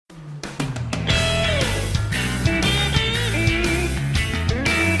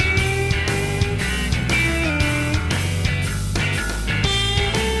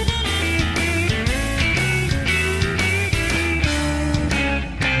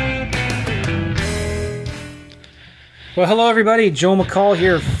Well, hello, everybody. Joe McCall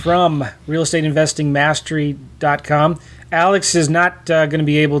here from realestateinvestingmastery.com. Alex is not going to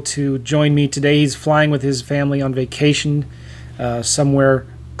be able to join me today. He's flying with his family on vacation somewhere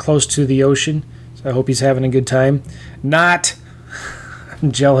close to the ocean. So I hope he's having a good time. Not.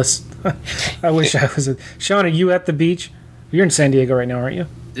 I'm jealous. I wish I was. Sean, are you at the beach? You're in San Diego right now, aren't you?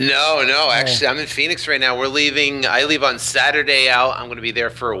 No. Actually, I'm in Phoenix right now. We're leaving. I leave on Saturday out. I'm going to be there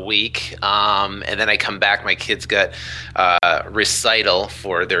for a week, and then I come back. My kids got recital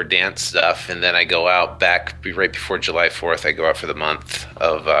for their dance stuff, and then I go out back right before July 4th. I go out for the month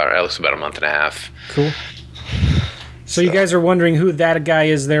of at least about a month and a half. Cool. So you guys are wondering who that guy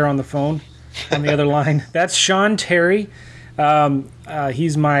is there on the phone on the other line. That's Sean Terry.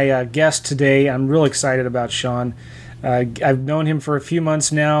 He's my guest today. I'm real excited about Sean. I've known him for a few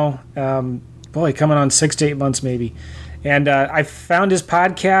months now. Coming on 6 to 8 months maybe. And I found his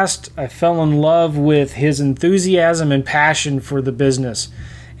podcast. I fell in love with his enthusiasm and passion for the business.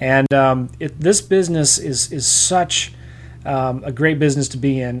 And this business is such a great business to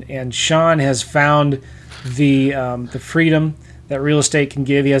be in. And Sean has found the freedom that real estate can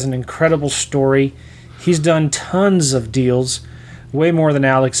give. He has an incredible story. He's done tons of deals, way more than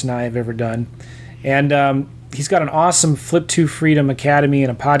Alex and I have ever done. And he's got an awesome Flip to Freedom Academy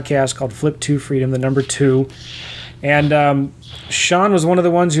and a podcast called Flip to Freedom, the number 2. And Sean was one of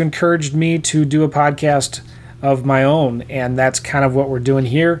the ones who encouraged me to do a podcast of my own, and that's kind of what we're doing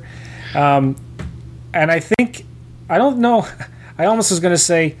here. And I don't know, I almost was going to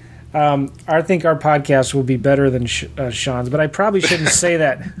say, I think our podcast will be better than Sean's, but I probably shouldn't say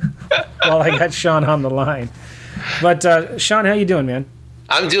that while I got Sean on the line. But Sean, how you doing, man?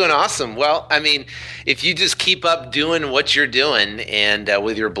 I'm doing awesome. Well, I mean, if you just keep up doing what you're doing and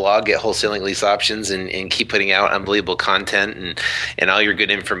with your blog at Wholesaling Lease Options and keep putting out unbelievable content and all your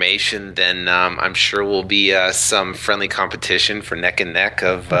good information, then I'm sure we'll be some friendly competition for neck and neck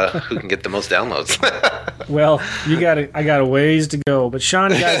of who can get the most downloads. Well, I got a ways to go. But Sean,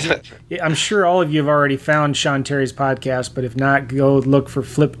 guys, I'm sure all of you have already found Sean Terry's podcast, but if not, go look for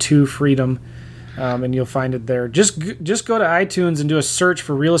Flip to Freedom. And you'll find it there. Just go to iTunes and do a search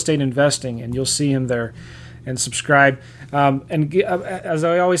for real estate investing, and you'll see him there. And subscribe. As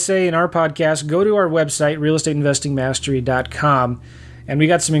I always say in our podcast, go to our website, realestateinvestingmastery.com, and we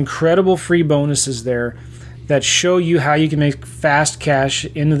got some incredible free bonuses there that show you how you can make fast cash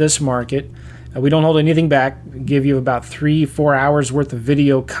into this market. We don't hold anything back. We give you about 3-4 hours worth of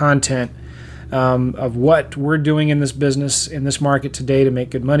video content of what we're doing in this business, in this market today to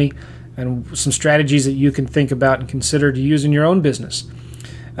make good money, and some strategies that you can think about and consider to use in your own business.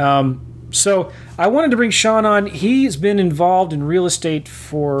 So I wanted to bring Sean on. He's been involved in real estate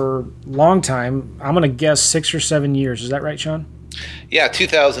for a long time. I'm going to guess 6 or 7 years. Is that right, Sean? Yeah,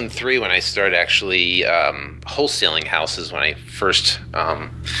 2003 when I started actually wholesaling houses when I first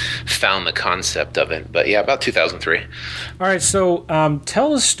found the concept of it. But yeah, about 2003. All right, so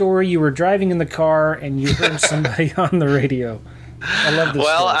tell a story. You were driving in the car and you heard somebody on the radio. I love this.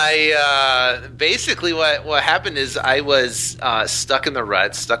 Well, story. Basically what happened is I was stuck in the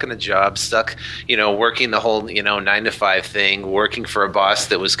rut, stuck in a job, stuck, working the whole, 9 to 5 thing, working for a boss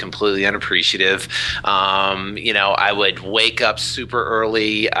that was completely unappreciative. I would wake up super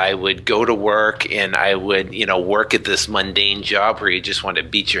early. I would go to work and I would, work at this mundane job where you just want to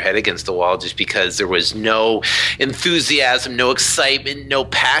beat your head against the wall just because there was no enthusiasm, no excitement, no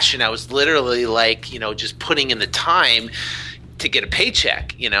passion. I was literally just putting in the time to get a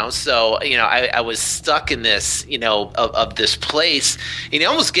paycheck, so I was stuck in this of this place, and you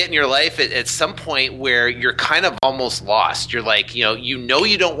almost get in your life at some point where you're kind of almost lost. You're like, you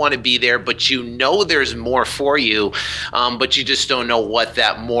don't want to be there, but there's more for you, but you just don't know what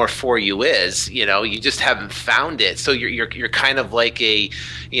that more for you is. You just haven't found it, so you're kind of like a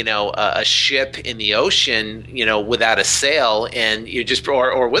ship in the ocean, without a sail, and you just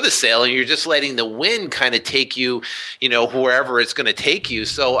or with a sail, and you're just letting the wind kind of take you, wherever it's going to take you.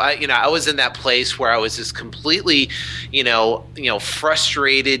 So I was in that place where I was just completely,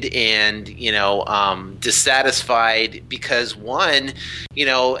 frustrated and dissatisfied because one,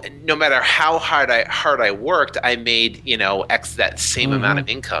 no matter how hard I worked, I made that same amount of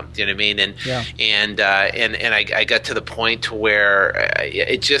income. Do you know what I mean? And yeah. and I got to the point to where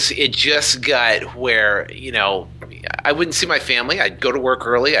it just got where I wouldn't see my family. I'd go to work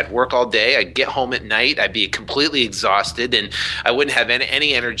early. I'd work all day. I'd get home at night. I'd be completely exhausted. And I wouldn't have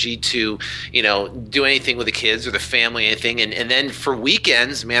any energy to, do anything with the kids or the family, anything. And then for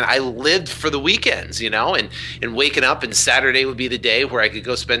weekends, man, I lived for the weekends, and waking up, and Saturday would be the day where I could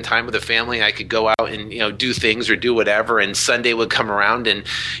go spend time with the family. I could go out and, do things or do whatever. And Sunday would come around, and,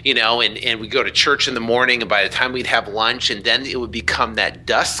 and we'd go to church in the morning. And by the time we'd have lunch, and then it would become that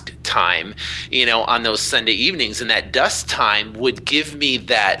dusk time, on those Sunday evenings. And that dusk time would give me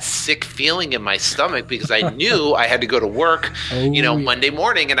that sick feeling in my stomach because I knew I had to go to work, Monday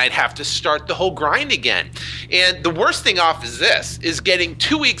morning, and I'd have to start the whole grind again. And the worst thing off is getting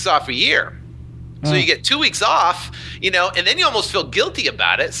 2 weeks off a year. So you get 2 weeks off, and then you almost feel guilty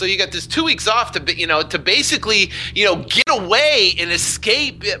about it. So you got this 2 weeks off to basically, get away and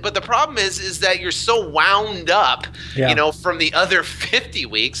escape. But the problem is that you're so wound up, from the other 50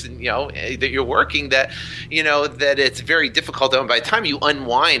 weeks, and that you're working that it's very difficult. And by the time you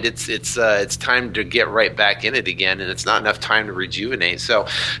unwind, it's time to get right back in it again, and it's not enough time to rejuvenate. So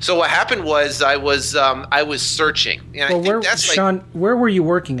what happened was I was searching. And well, Sean, where were you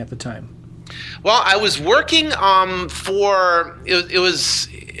working at the time? Well, I was working for it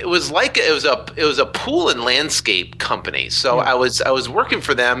was a pool and landscape company. So I was working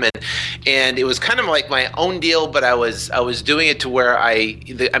for them, and it was kind of like my own deal, but I was doing it to where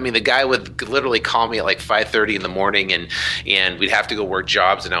the guy would literally call me at like 5:30 in the morning, and we'd have to go work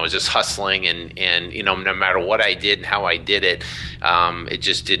jobs, and I was just hustling, and no matter what I did and how I did it, it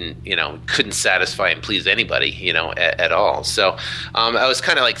just couldn't satisfy and please anybody, at all. So I was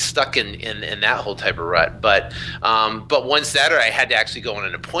kind of like stuck in that whole type of rut. But one Saturday I had to actually go on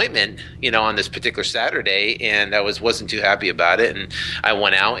an appointment, on this particular Saturday, and I wasn't too happy about it. And I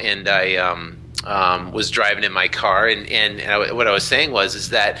went out, and I was driving in my car, and what I was saying is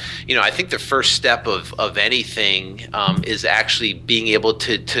that I think the first step of anything is actually being able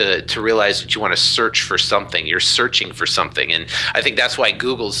to realize that you want to search for something. You're searching for something, and I think that's why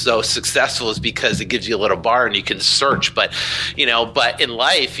Google's so successful, is because it gives you a little bar and you can search. But in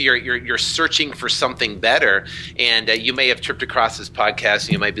life, you're searching for something better. And you may have tripped across this podcast,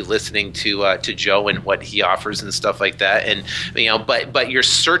 and you might be listening to Joe and what he offers and stuff like that. And but you're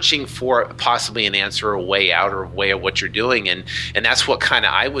searching for possibly an answer, a way out, or a way of what you're doing, and that's what kind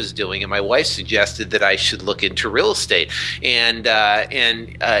of I was doing. And my wife suggested that I should look into real estate, and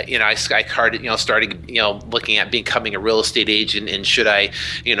I started looking at becoming a real estate agent, and should I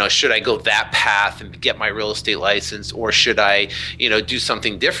go that path and get my real estate license, or should I do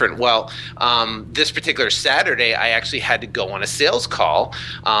something different? Well, this particular Saturday, I actually had to go on a sales call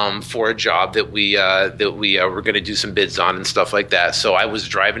for a job that we were going to do some bids on and stuff like that. So I was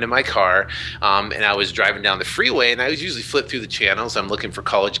driving in my car. And I was driving down the freeway, and I was usually flip through the channels. I'm looking for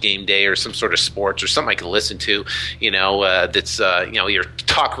College Game Day or some sort of sports or something I can listen to, that's either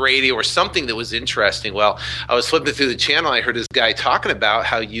talk radio or something that was interesting. Well, I was flipping through the channel. I heard this guy talking about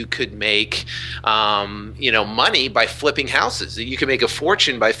how you could make, money by flipping houses. That you could make a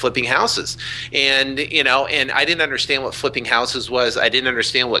fortune by flipping houses, and I didn't understand what flipping houses was. I didn't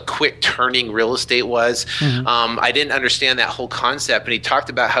understand what quick turning real estate was. Mm-hmm. I didn't understand that whole concept. And he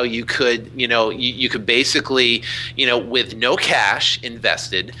talked about how you could, you could basically, with no cash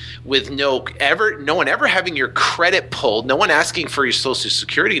invested, with no one ever having your credit pulled, no one asking for your social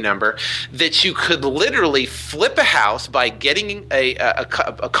security number, that you could literally flip a house by getting a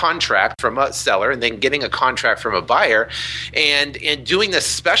contract from a seller, and then getting a contract from a buyer, and doing this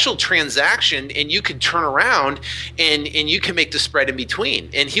special transaction, and you could turn around and you can make the spread in between.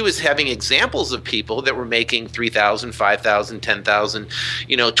 And he was having examples of people that were making $3,000, $5,000, $10,000,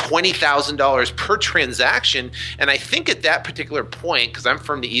 $20,000 per transaction. And I think at that particular point, because I'm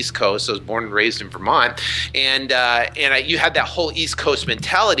from the East Coast, so I was born and raised in Vermont, and you had that whole East Coast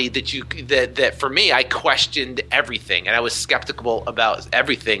mentality that for me, I questioned everything, and I was skeptical about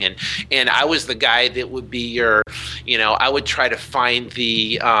everything, and I was the guy that would be your, I would try to find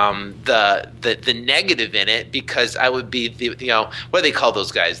the negative in it, because I would be the what do they call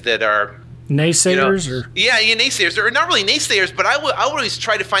those guys that are naysayers? Naysayers, or not really naysayers, but I would always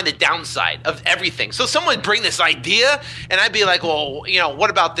try to find the downside of everything. So someone would bring this idea, and I'd be like, well, what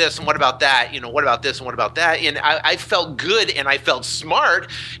about this, and what about that, what about this, and what about that? And I felt good, and I felt smart,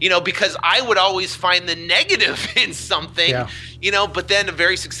 because I would always find the negative in something. Yeah. But then a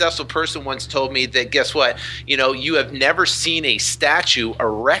very successful person once told me that, guess what? You have never seen a statue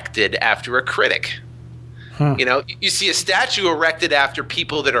erected after a critic. You know, you see a statue erected after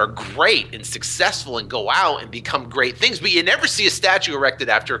people that are great and successful and go out and become great things, but you never see a statue erected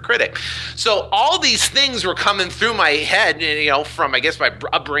after a critic. So all these things were coming through my head, you know, from, I guess, my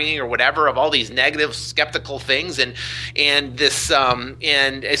upbringing or whatever, of all these negative, skeptical things, and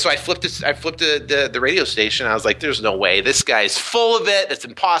so I flipped the radio station. I was like, there's no way, this guy's full of it. That's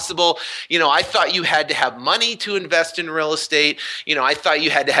impossible. You know, I thought you had to have money to invest in real estate. You know, I thought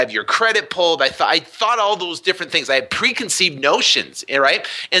you had to have your credit pulled. I thought all those different things. I had preconceived notions, right?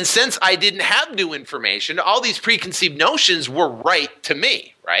 And since I didn't have new information, all these preconceived notions were right to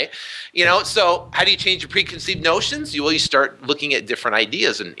me, right? You know, so how do you change your preconceived notions? You start looking at different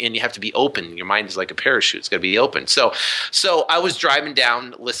ideas, and you have to be open. Your mind is like a parachute. It's got to be open. So I was driving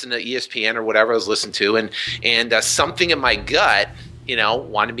down, listening to ESPN or whatever I was listening to, and something in my gut, you know,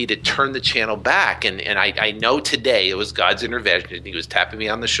 wanted me to turn the channel back. And I know today it was God's intervention. He was tapping me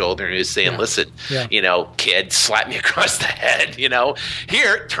on the shoulder and he was saying, listen, you know, kid, slap me across the head, you know,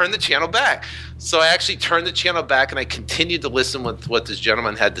 here, turn the channel back. So I actually turned the channel back and I continued to listen with what this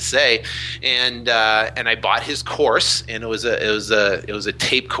gentleman had to say, and I bought his course, and it was a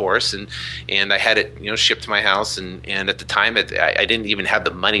tape course, and I had it, you know, shipped to my house, and at the time I didn't even have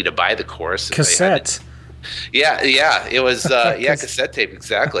the money to buy the course. Cassette. Yeah, it was cassette tape,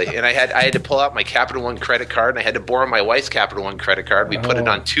 exactly. And I had to pull out my Capital One credit card, and I had to borrow my wife's Capital One credit card. We put it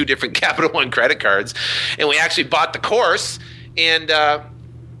on 2 different Capital One credit cards, and we actually bought the course, and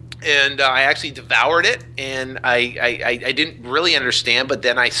I actually devoured it, and I didn't really understand, but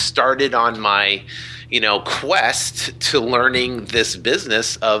then I started on my, you know, quest to learning this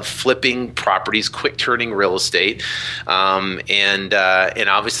business of flipping properties, quick turning real estate, and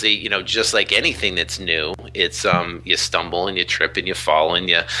obviously, you know, just like anything that's new, it's you stumble and you trip and you fall and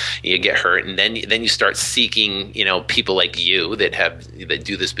you get hurt, and then you start seeking, you know, people like you that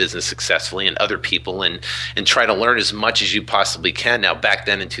do this business successfully, and other people, and try to learn as much as you possibly can. Now, back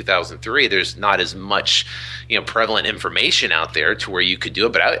then in 2003, there's not as much, you know, prevalent information out there to where you could do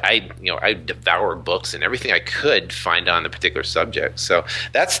it, but I devoured books and everything I could find on the particular subject. So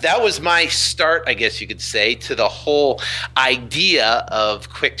that was my start, I guess you could say, to the whole idea of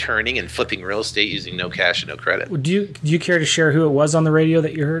quick turning and flipping real estate using no cash and no credit. Do you care to share who it was on the radio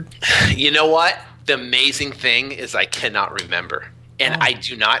that you heard? You know what? The amazing thing is I cannot remember. And I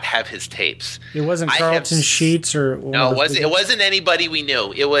do not have his tapes. It wasn't Carlton Sheets or no, it wasn't anybody we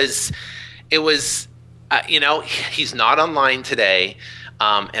knew. It was you know, he's not online today,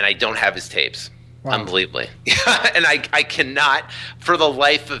 and I don't have his tapes. Wow. Unbelievably. And I cannot, for the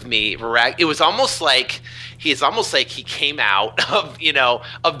life of me, it was almost like he came out of, you know,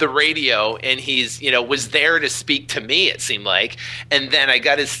 of the radio, and he's, you know, was there to speak to me, it seemed like. And then I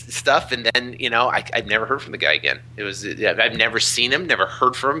got his stuff, and then, you know, I've never heard from the guy again. I've never seen him, never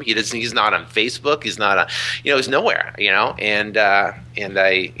heard from him. He's not on Facebook. He's not on, you know, he's nowhere, you know, and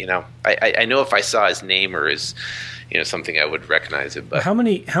I, you know, I know if I saw his name or his, you know, something, I would recognize it. But how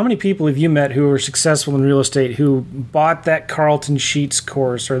many people have you met who were successful in real estate who bought that Carlton Sheets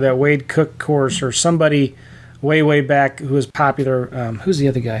course or that Wade Cook course, or somebody way back who was popular? Who's the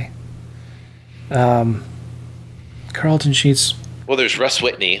other guy? Carlton Sheets. Well, there's Russ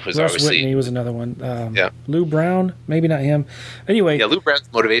Whitney, who's Russ obviously... Whitney was another one. Lou Brown, maybe not him. Anyway. Yeah, Lou Brown's a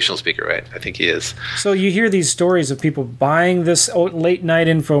motivational speaker, right? I think he is. So you hear these stories of people buying this late night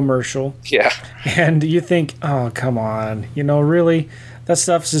infomercial. Yeah. And you think, oh, come on. You know, really? That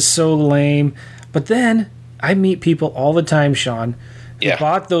stuff's just so lame. But then I meet people all the time, Sean, who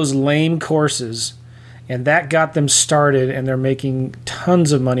bought those lame courses, and that got them started, and they're making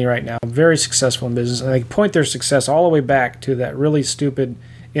tons of money right now, very successful in business. And they point their success all the way back to that really stupid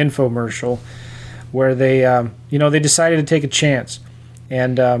infomercial where they, you know, they decided to take a chance,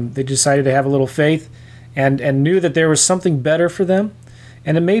 and they decided to have a little faith, and knew that there was something better for them.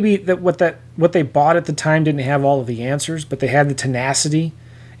 And it may be that what they bought at the time didn't have all of the answers, but they had the tenacity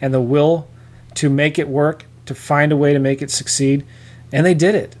and the will to make it work, to find a way to make it succeed, and they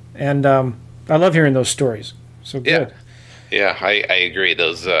did it. And I love hearing those stories. So good. Yeah, I agree.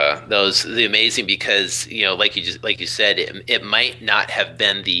 Those the amazing, because, you know, like you said, it might not have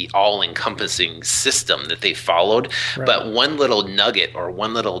been the all-encompassing system that they followed, right, but one little nugget or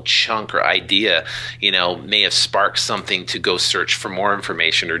one little chunk or idea, you know, may have sparked something to go search for more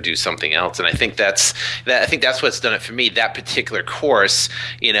information or do something else. And I think that's what's done it for me. That particular course,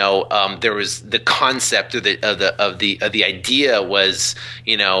 you know, there was the concept of the idea was,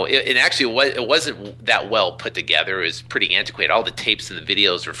 you know, it actually wasn't that well put together. It was pretty antiquated. All the tapes and the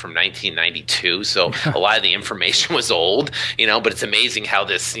videos are from 1992, so a lot of the information was old, but it's amazing how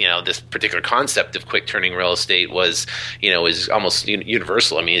this, this particular concept of quick turning real estate was, is almost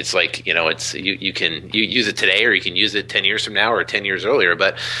universal. I mean, it's like, it's you can use it today, or you can use it 10 years from now or 10 years earlier,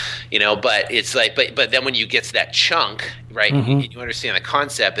 but it's like, but then when you get to that chunk, right, you understand the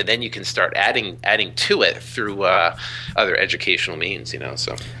concept, and then you can start adding to it through other educational means,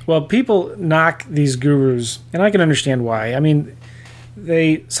 so. Well, people knock these gurus, and I can understand why. I mean,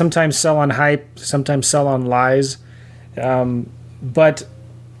 they sometimes sell on hype, sometimes sell on lies, but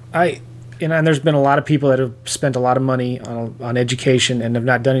and there's been a lot of people that have spent a lot of money on education and have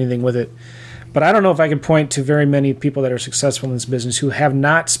not done anything with it. But I don't know if I can point to very many people that are successful in this business who have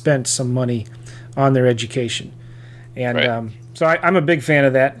not spent some money on their education. And right. So I'm a big fan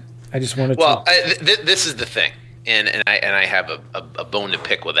of that. I just wanted to. This is the thing, and I have a bone to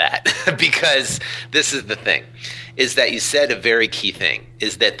pick with that because this is the thing, is that you said a very key thing,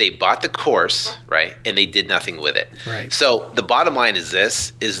 is that they bought the course, right, and they did nothing with it. Right. So the bottom line is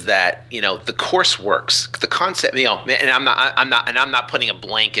this: is that the course works, the concept, and I'm not putting a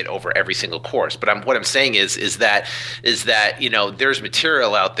blanket over every single course, but what I'm saying is that there's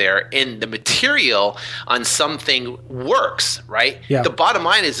material out there, and the material on something works, right? Yeah. The bottom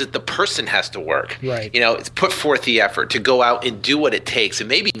line is that the person has to work, right? It's put forth the effort to go out and do what it takes, and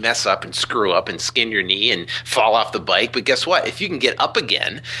maybe mess up and screw up and skin your knee and fall off the bike, but guess what? If you can get up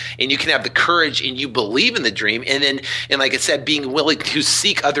again, and you can have the courage, and you believe in the dream, and like I said, being willing to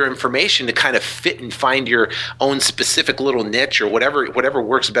seek other information to kind of fit and find your own specific little niche or whatever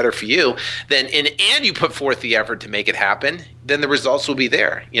works better for you, then and you put forth the effort to make it happen, then the results will be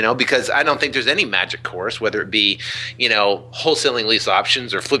there. Because I don't think there's any magic course, whether it be wholesaling lease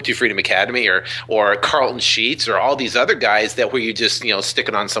options or Flip to Freedom Academy or Carlton Sheets or all these other guys that where you just stick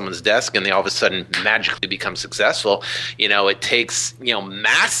it on someone's desk and they all of a sudden magically become successful. It takes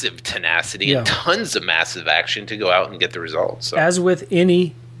massive tenacity and tons of massive action to go out and get the results. So. As with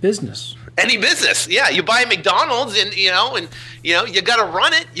any business. Any business, yeah. You buy McDonald's, and you got to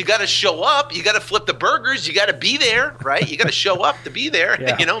run it. You got to show up. You got to flip the burgers. You got to be there, right? You got to show up to be there,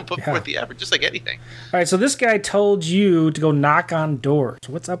 and put forth the effort, just like anything. All right. So this guy told you to go knock on doors.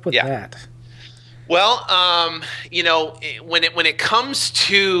 What's up with that? Well, when it comes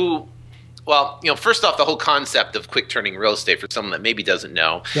to first off, the whole concept of quick turning real estate, for someone that maybe doesn't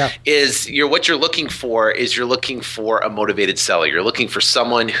know, is what you're looking for a motivated seller. You're looking for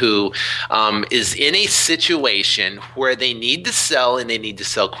someone who is in a situation where they need to sell, and they need to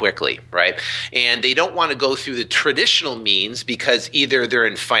sell quickly, right? And they don't want to go through the traditional means because either they're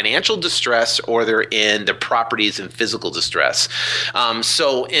in financial distress or they're in the properties in physical distress.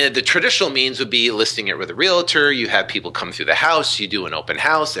 So the traditional means would be listing it with a realtor. You have people come through the house. You do an open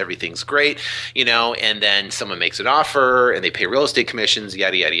house. Everything's great. And then someone makes an offer and they pay real estate commissions,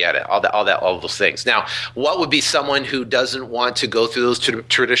 yada, yada, yada, all those things. Now, what would be someone who doesn't want to go through those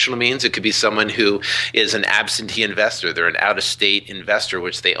traditional means? It could be someone who is an absentee investor. They're an out-of-state investor,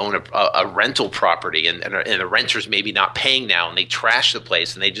 which they own a rental property, and the renter's maybe not paying now, and they trash the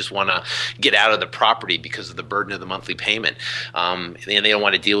place, and they just want to get out of the property because of the burden of the monthly payment. And they don't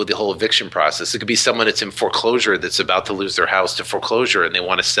want to deal with the whole eviction process. It could be someone that's in foreclosure, that's about to lose their house to foreclosure, and they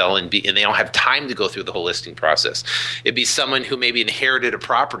want to sell and they don't have time to go through the whole listing process. It'd be someone who maybe inherited a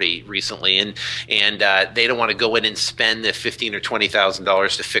property recently, and they don't want to go in and spend the $15,000 or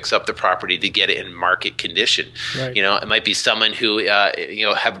 $20,000 to fix up the property to get it in market condition. Right. It might be someone who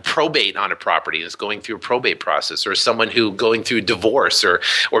have a probate on a property and is going through a probate process, or someone who going through divorce, or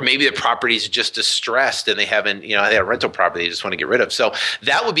maybe the property is just distressed and they haven't they have a rental property they just want to get rid of. So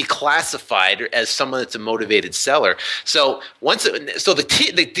that would be classified as someone that's a motivated seller. So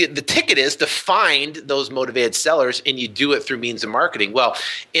the ticket is to find those motivated sellers, and you do it through means of marketing. Well,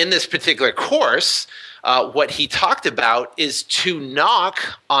 in this particular course, what he talked about is to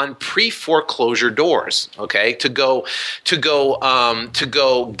knock on pre-foreclosure doors. Okay, to go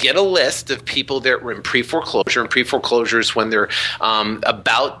get a list of people that were in pre-foreclosure. And pre-foreclosure is when they're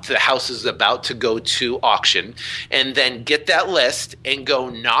the house is about to go to auction, and then get that list and go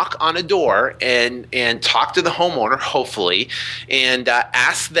knock on a door and talk to the homeowner, hopefully, and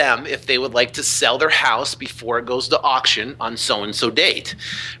ask them if they would like to sell their house before it goes to auction on so and so date,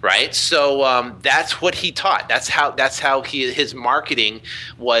 right? So that's what he taught. That's how his marketing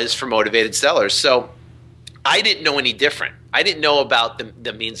was for motivated sellers. So I didn't know any different. I didn't know about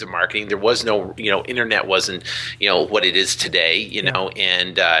the means of marketing. There was no, internet wasn't, what it is today,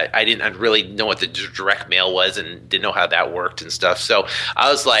 and I didn't really know what the direct mail was and didn't know how that worked and stuff. So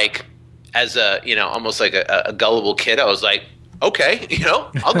I was like, as a, almost like a gullible kid, I was like, okay,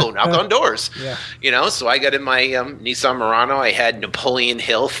 I'll go knock on doors. Yeah. So I got in my Nissan Murano. I had Napoleon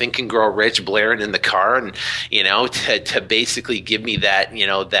Hill, Think and Grow Rich, blaring in the car, and to basically give me that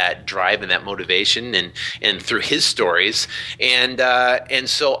that drive and that motivation, and through his stories, and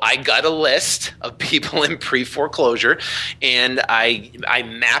so I got a list of people in pre-foreclosure, and I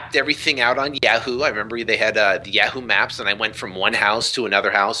mapped everything out on Yahoo. I remember they had the Yahoo Maps, and I went from one house to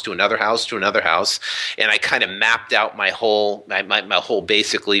another house to another house to another house, and I kind of mapped out my whole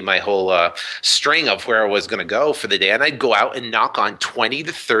string of where I was going to go for the day. And I'd go out and knock on 20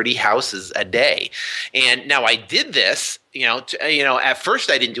 to 30 houses a day. And now I did this, at first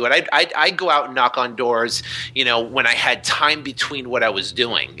I didn't do it. I'd go out and knock on doors, when I had time between what I was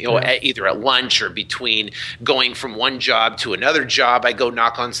doing, either at lunch or between going from one job to another job. I go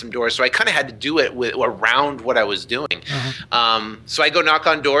knock on some doors. So I kind of had to do it around what I was doing. So I go knock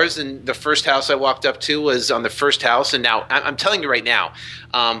on doors, and the first house I walked up to was on the first house. And now I'm telling you right now,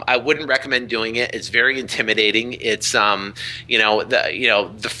 I wouldn't recommend doing it. It's very intimidating. It's, the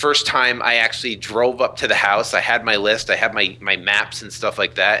first time I actually drove up to the house, I had my list, I had my maps and stuff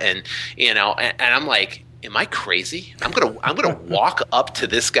like that. And, and I'm like, am I crazy? I'm gonna walk up to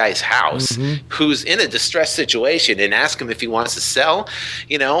this guy's house who's in a distressed situation and ask him if he wants to sell,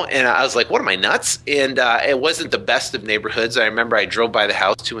 And I was like, what am I, nuts? And it wasn't the best of neighborhoods. I remember I drove by the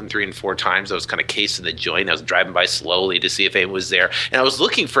house 2 and 3 and 4 times. I was kind of casing the joint. I was driving by slowly to see if anyone was there, and I was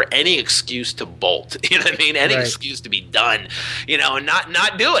looking for any excuse to bolt. You know what I mean? Any excuse to be done. And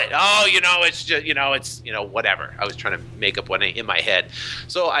not do it. Oh, it's just it's whatever. I was trying to make up one in my head.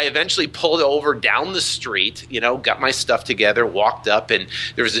 So I eventually pulled over down the street, got my stuff together, walked up, and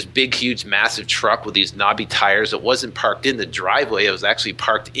there was this big, huge, massive truck with these knobby tires. It wasn't parked in the driveway. It was actually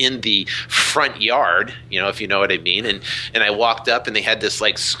parked in the front yard, if you know what I mean. And I walked up, and they had this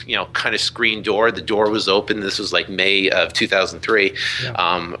kind of screen door. The door was open. This was like May of 2003,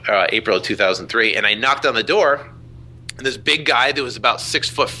 April of 2003. And I knocked on the door. And this big guy that was about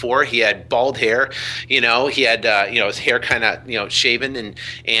 6'4", he had bald hair, he had, his hair kind of, shaven,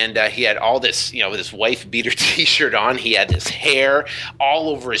 and he had all this, this wife beater T-shirt on. He had this hair all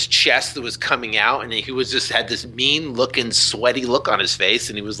over his chest that was coming out, and he was just had this mean looking, sweaty look on his face.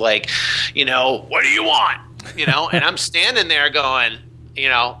 And he was like, what do you want? And I'm standing there going,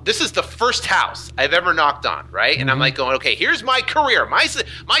 this is the first house I've ever knocked on, right? And I'm like going, okay, here's my career, my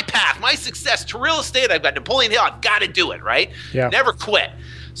path, my success to real estate. I've got Napoleon Hill. I've got to do it, right? Yeah. Never quit.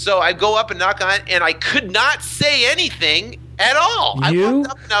 So I go up and knock on it, and I could not say anything at all. I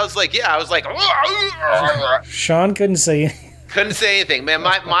walked up, and I was like, Sean couldn't say anything. Couldn't say anything, man. And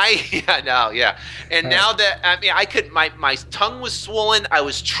now that I could, my tongue was swollen. I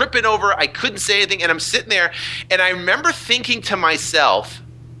was tripping over. I couldn't say anything, and I'm sitting there, and I remember thinking to myself,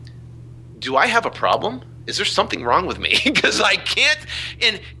 "Do I have a problem? Is there something wrong with me? Because I can't."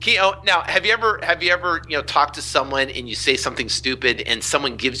 And now, have you ever talked to someone and you say something stupid, and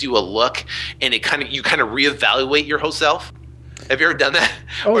someone gives you a look, and you kind of reevaluate your whole self? Have you ever done that?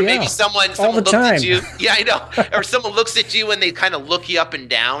 Oh, or yeah. maybe someone looks at you. Yeah, I know. Or someone looks at you and they kind of look you up and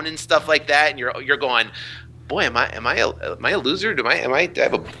down and stuff like that, and you're going, boy, am I a loser? Do I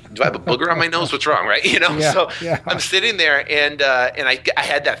have a booger on my nose? What's wrong, right? I'm sitting there, and I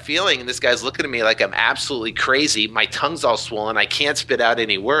had that feeling, and this guy's looking at me like I'm absolutely crazy. My tongue's all swollen. I can't spit out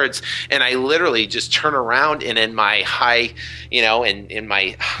any words, and I literally just turn around, and in my high, in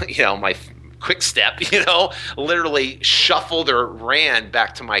my, my quick step, literally shuffled or ran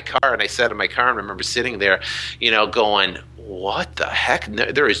back to my car. And I sat in my car and remember sitting there, going, what the heck?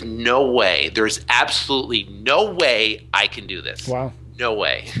 There is no way. There's absolutely no way I can do this. Wow. No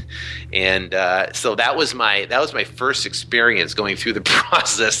way. And so that was my first experience going through the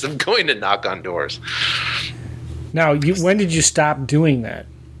process of going to knock on doors. Now, when did you stop doing that?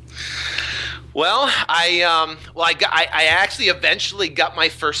 Well, I actually eventually got my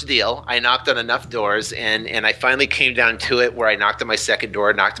first deal. I knocked on enough doors, and I finally came down to it where I knocked on my second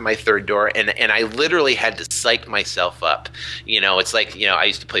door, knocked on my third door, and I literally had to psych myself up. It's like, I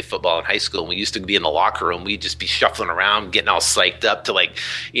used to play football in high school, and we used to be in the locker room. We'd just be shuffling around, getting all psyched up to like,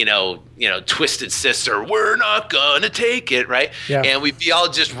 Twisted Sister, we're not gonna take it, right? Yeah. And we'd be all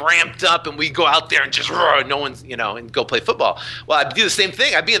just ramped up, and we'd go out there and just no one's, and go play football. Well, I'd do the same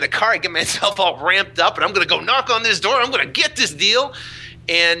thing. I'd be in the car, I'd get myself all ramped up, and I'm going to go knock on this door. I'm going to get this deal.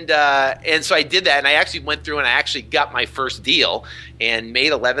 And so I did that, and I actually went through and I actually got my first deal and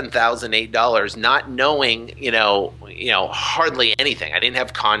made $11,008, not knowing, hardly anything. I didn't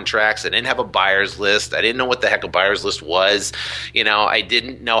have contracts. I didn't have a buyer's list. I didn't know what the heck a buyer's list was. I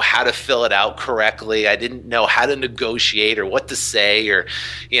didn't know how to fill it out correctly. I didn't know how to negotiate or what to say, or,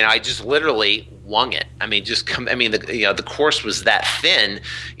 I just literally wung it. I mean, the course was that thin,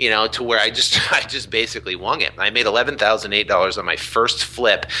 to where I just basically wung it. I made $11,008 on my first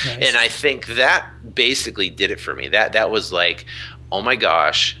flip. Nice. And I think that basically did it for me. That was like, oh my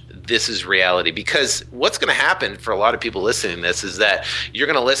gosh, this is reality. Because what's going to happen for a lot of people listening to this is that you're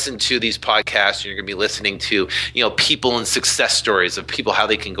going to listen to these podcasts, and you're going to be listening to, people and success stories of people, how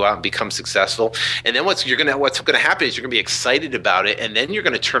they can go out and become successful. And then what's going to happen is you're going to be excited about it. And then you're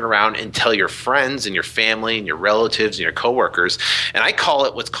going to turn around and tell your friends and your family and your relatives and your coworkers. And I call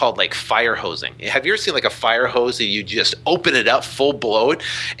it what's called like fire hosing. Have you ever seen like a fire hose that you just open it up full blow it?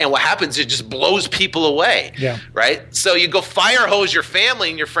 And what happens, it just blows people away. Yeah. Right. So you go fire hose your family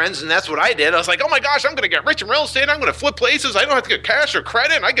and your friends. And that's what I did. I was like, oh my gosh, I'm going to get rich in real estate. I'm going to flip places. I don't have to get cash or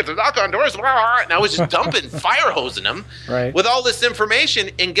credit. And I get to knock on doors. And I was just dumping, fire hosing them with all this information.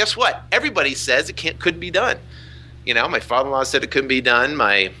 And guess what? Everybody says it couldn't be done. My father-in-law said it couldn't be done.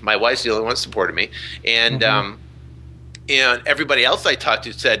 My wife's the only one that supported me. And, and everybody else I talked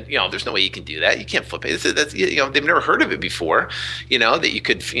to said, there's no way you can do that. You can't flip it. They've never heard of it before, that you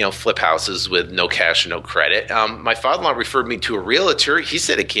could, flip houses with no cash or no credit. My father-in-law referred me to a realtor. He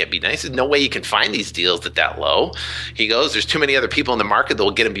said it can't be done. He said, no way you can find these deals at that low. He goes, there's too many other people in the market that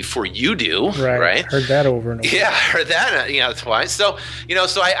will get them before you do. Right. Heard that over and over. Yeah, heard that, twice. So,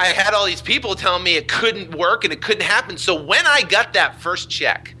 so I had all these people telling me it couldn't work and it couldn't happen. So when I got that first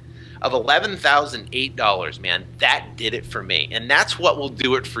check of $11,008, man, that did it for me. And that's what will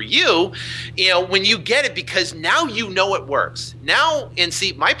do it for you, when you get it, because now it works. Now, and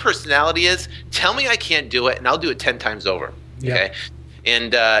see, my personality is, tell me I can't do it, and I'll do it 10 times over. Yeah. Okay?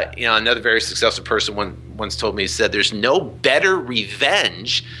 And, another very successful person once told me, he said, there's no better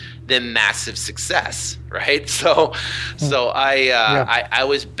revenge than massive success, right? So I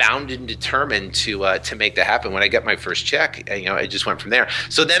was bound and determined to make that happen. When I got my first check, it just went from there.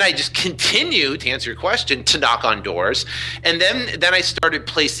 So then I just continued, to answer your question, to knock on doors, and then I started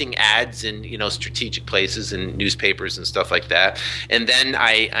placing ads in strategic places and newspapers and stuff like that. And then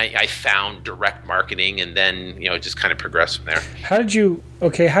I found direct marketing, and then it just kind of progressed from there. How did you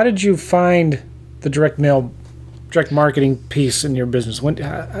find the direct marketing piece in your business? How did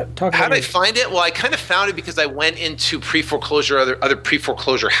I find it? Well, I kind of found it because I went into pre-foreclosure, other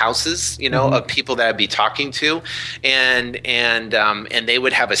pre-foreclosure houses, of people that I'd be talking to, and they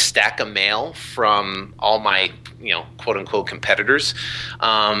would have a stack of mail from all my quote unquote competitors,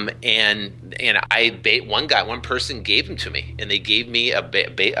 and one person gave them to me, and they gave me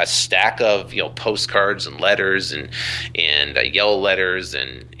a stack of postcards and letters and yellow letters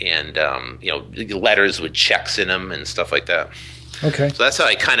and letters with checks in them and stuff like that. Okay. So that's how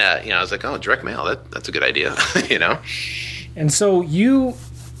I kind of, I was like, oh, direct mail, that's a good idea, And so you,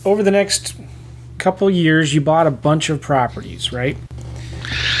 over the next couple of years, you bought a bunch of properties, right?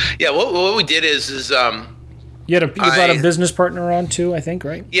 Yeah. What we did is you brought a business partner on too, I think,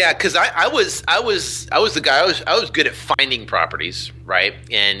 right? Yeah, because I was the guy. I was good at finding properties, right?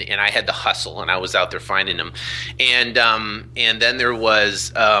 And I had the hustle, and I was out there finding them. And then there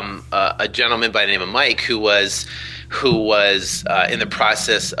was a gentleman by the name of Mike who was in the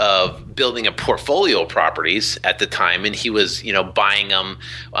process of building a portfolio of properties at the time, and he was buying them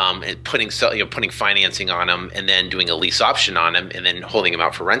and putting financing on them, and then doing a lease option on them, and then holding them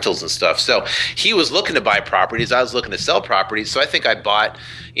out for rentals and stuff. So he was looking to buy properties. I was looking to sell properties. So I think I bought,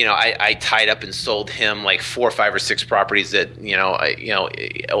 I tied up and sold him like 4, 5, or 6 properties that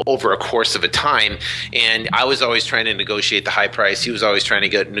over a course of a time. And I was always trying to negotiate the high price. He was always trying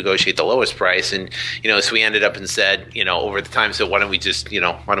to negotiate the lowest price. And so we ended up and said, over the time, so why don't we just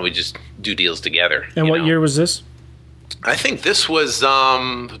do deals together? And what year was this? I think this was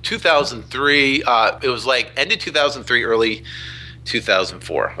 2003. It was like end of 2003, early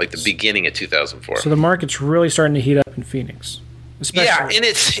 2004, like the beginning of 2004. So the market's really starting to heat up in Phoenix. Especially. Yeah,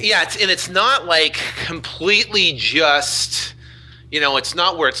 and it's not like completely just. It's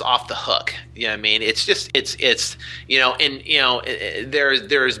not where it's off the hook. I mean, it's just there's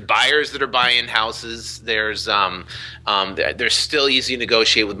buyers that are buying houses. There's still easy to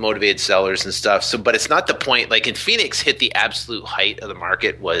negotiate with motivated sellers and stuff. So, but it's not the point. Like in Phoenix, hit the absolute height of the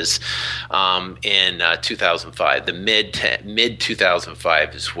market was in 2005. The mid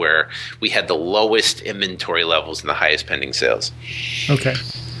 2005 is where we had the lowest inventory levels and the highest pending sales. Okay.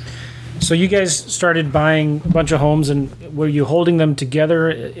 So you guys started buying a bunch of homes, and were you holding them together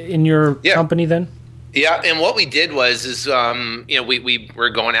in your company then? Yeah, and what we did was we were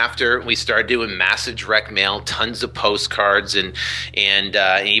going after. We started doing massive direct mail, tons of postcards, and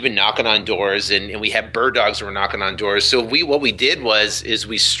even knocking on doors, and we had bird dogs that were knocking on doors. So what we did is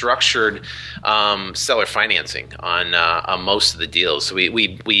we structured seller financing on most of the deals. So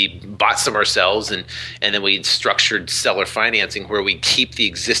we bought some ourselves, and then we structured seller financing where we keep the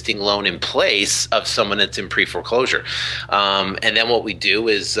existing loan in place of someone that's in pre-foreclosure, and then what we do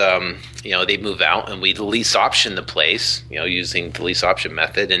is they move out and we'd lease option the place, using the lease option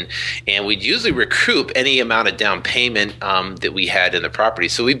method, and we'd usually recoup any amount of down payment that we had in the property.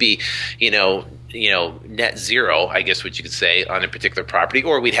 So we'd be, net zero, I guess what you could say, on a particular property,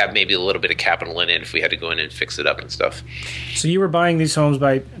 or we'd have maybe a little bit of capital in it if we had to go in and fix it up and stuff. So you were buying these homes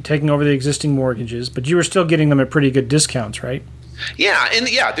by taking over the existing mortgages, but you were still getting them at pretty good discounts, right? Yeah, and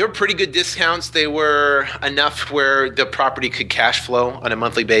they were pretty good discounts. They were enough where the property could cash flow on a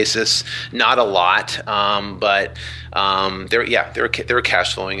monthly basis. Not a lot, but they were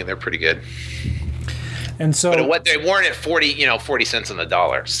cash flowing and they're pretty good. And so, but what they weren't at 40 cents on the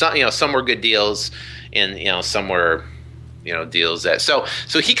dollar. Some were good deals, and some were deals that. So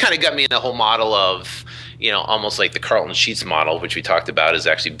he kind of got me in the whole model of, almost like the Carlton Sheets model, which we talked about, is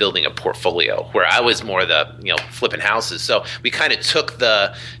actually building a portfolio, where I was more the, flipping houses. So we kind of took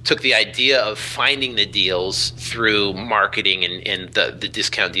the idea of finding the deals through marketing and the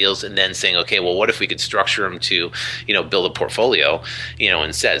discount deals, and then saying, okay, well, what if we could structure them to, build a portfolio,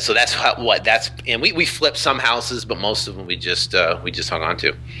 instead. So that's and we flipped some houses, but most of them we just hung on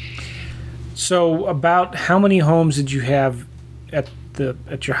to. So about how many homes did you have at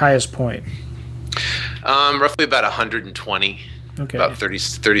your highest point? Roughly about 120. Okay. About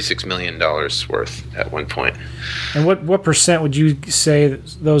 $36 million worth at one point. And what percent would you say that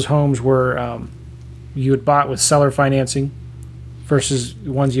those homes were you had bought with seller financing versus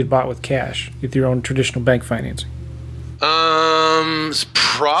ones you had bought with cash, with your own traditional bank financing?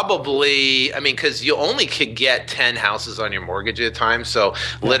 Probably, because you only could get 10 houses on your mortgage at a time. So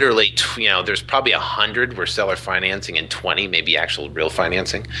literally, there's probably 100 were seller financing and 20 maybe actual real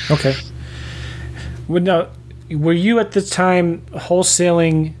financing. Okay. Now, were you at the time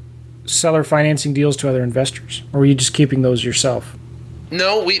wholesaling seller financing deals to other investors, or were you just keeping those yourself?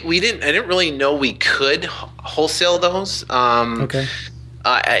 No, we didn't. I didn't really know we could wholesale those. Okay.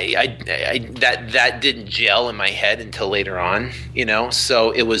 That didn't gel in my head until later on,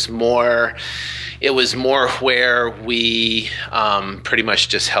 So it was more where we pretty much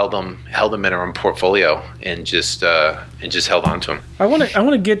just held them in our own portfolio and just held on to them. I want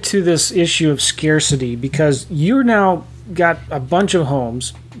to get to this issue of scarcity, because you're now got a bunch of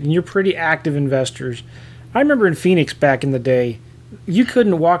homes and you're pretty active investors. I remember in Phoenix back in the day, you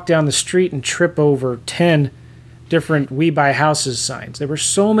couldn't walk down the street and trip over 10 different We Buy Houses signs. There were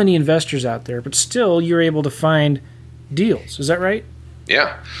so many investors out there, but still you're able to find deals. Is that right?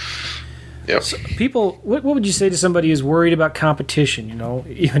 Yeah. Yep. So people, what would you say to somebody who's worried about competition,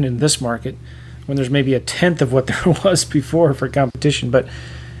 even in this market, when there's maybe a tenth of what there was before for competition? But,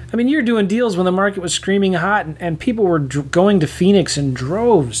 you're doing deals when the market was screaming hot, and people were going to Phoenix in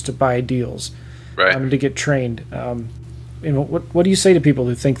droves to buy deals, right? To get trained. What do you say to people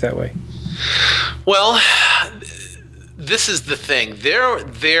who think that way? Well, this is the thing.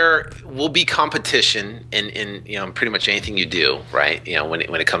 There will be competition in pretty much anything you do, right? When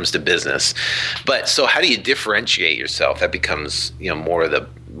it comes to business. But so how do you differentiate yourself? That becomes more of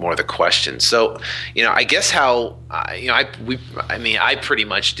the question. So I guess how I pretty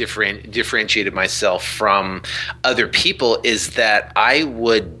much differentiated myself from other people is that I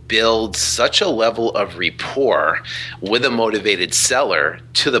would build such a level of rapport with a motivated seller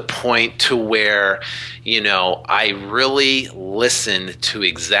to the point to where I really listened to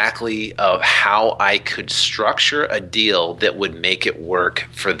exactly of how I could structure a deal that would make it work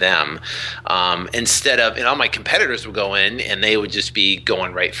for them, instead of, all my competitors would go in and they would just be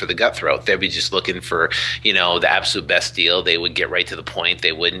going right for the gut throat. They'd be just looking for the absolute best deal. They would get right to the point.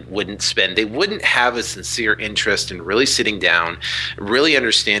 They wouldn't spend. They wouldn't have a sincere interest in really sitting down, really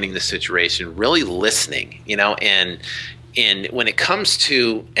understanding the situation, really listening. And when it comes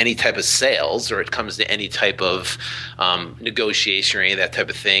to any type of sales, or it comes to any type of negotiation or any of that type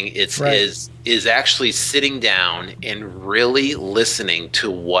of thing, is actually sitting down and really listening to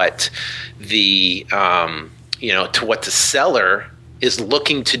what the to what the seller is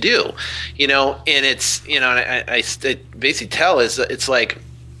looking to do, and it's I basically tell is it's like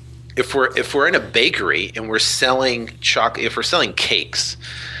if we're in a bakery and we're selling if we're selling cakes.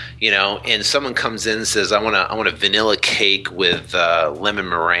 and someone comes in and says, I want a vanilla cake with lemon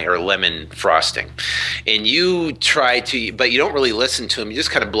meringue or lemon frosting, and you try to, but you don't really listen to them. You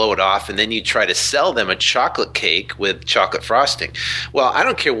just kind of blow it off, and then you try to sell them a chocolate cake with chocolate frosting. Well, I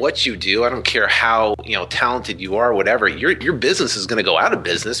don't care what you do. I don't care how talented you are, whatever. Your business is going to go out of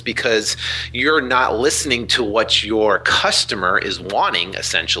business because you're not listening to what your customer is wanting,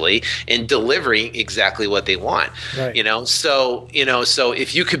 essentially, and delivering exactly what they want. Right. So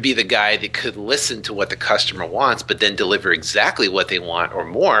if you could be the guy that could listen to what the customer wants, but then deliver exactly what they want or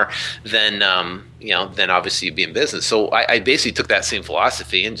more, then obviously you'd be in business. So I basically took that same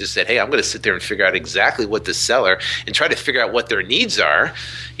philosophy and just said, hey, I'm going to sit there and figure out exactly what the seller and try to figure out what their needs are,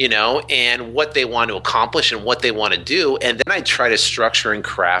 and what they want to accomplish and what they want to do. And then I try to structure and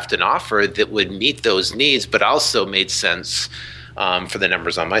craft an offer that would meet those needs, but also made sense for the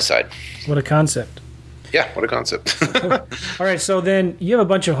numbers on my side. What a concept. Yeah, what a concept. All right, so then you have a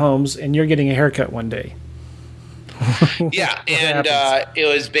bunch of homes and you're getting a haircut one day. Yeah, and it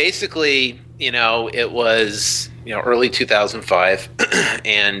was basically, it was early 2005,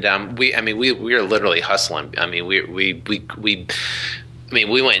 and we were literally hustling. I mean, we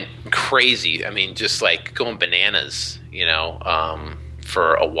went crazy. I mean, just like going bananas,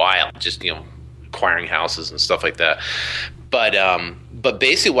 for a while, just acquiring houses and stuff like that. But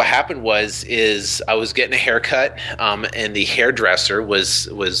basically what happened is I was getting a haircut, and the hairdresser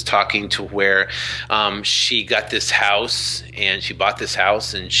was talking to where she got this house, and she bought this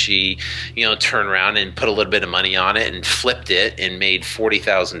house, and she turned around and put a little bit of money on it and flipped it and made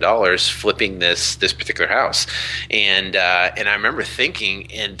 $40,000 flipping this particular house. And I remember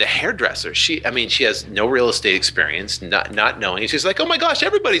thinking, and the hairdresser, she has no real estate experience, not knowing. She's like, oh my gosh,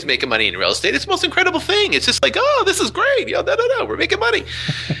 everybody's making money in real estate. It's the most incredible thing. It's just like, oh, this is great. No, we're making money.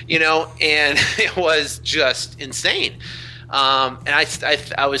 And it was just insane. And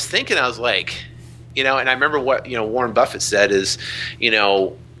I was thinking, I was like, and I remember what, Warren Buffett said is,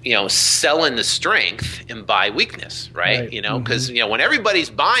 sell into strength and buy weakness, right? Because, when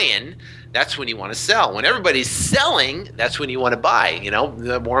everybody's buying, that's when you want to sell. When everybody's selling, that's when you want to buy.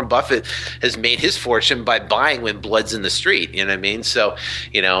 Warren Buffett has made his fortune by buying when blood's in the street. You know what I mean? So,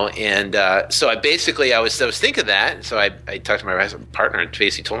 so I was thinking that. So I talked to my partner and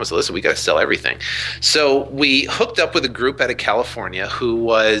basically told him, I said, listen, we got to sell everything. So we hooked up with a group out of California who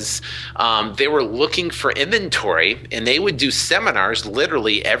was, they were looking for inventory, and they would do seminars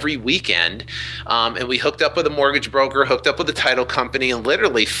literally every weekend. And we hooked up with a mortgage broker, hooked up with a title company, and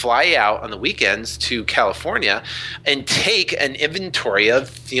literally fly out on the weekends to California and take an inventory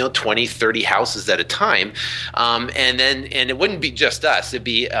of 20, 30 houses at a time, and it wouldn't be just us. It'd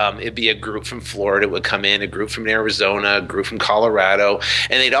be a group from Florida would come in, a group from Arizona, a group from Colorado,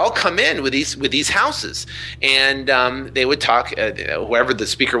 and they'd all come in with these houses, and they would talk. Whoever the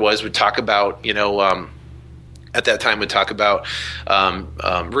speaker was would talk about at that time would talk about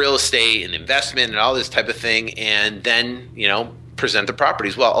real estate and investment and all this type of thing, and then present the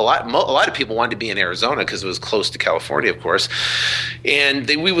properties. Well, a lot of people wanted to be in Arizona because it was close to California, of course, and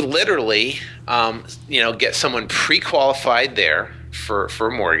we would literally get someone pre-qualified there for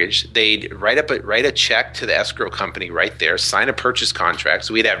a mortgage. They'd write a check to the escrow company right there, sign a purchase contract.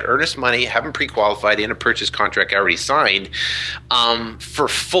 So we'd have earnest money, have them pre-qualified in a purchase contract already signed, for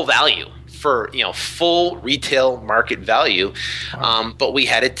full value, for full retail market value. But we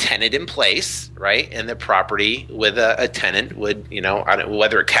had a tenant in place, right? And the property with a tenant would,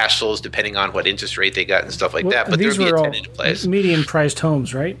 whether it cash flows depending on what interest rate they got and stuff like that. But there would be a tenant in place. Median priced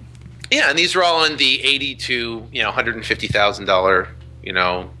homes, right? Yeah, and these were all in the $80,000 to $150,000,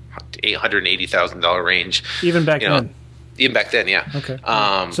 $880,000 range. Even back then. Even back then, yeah. Okay.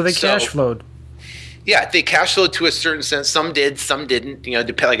 So they cash flowed. Yeah, they cash flowed to a certain sense. Some did, some didn't.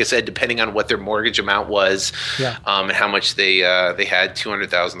 Like I said, depending on what their mortgage amount was, and how much they had.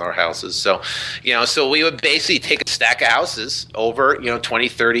 $200,000 houses. So, so we would basically take a stack of houses over, 20,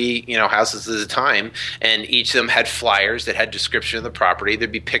 30, houses at a time, and each of them had flyers that had description of the property.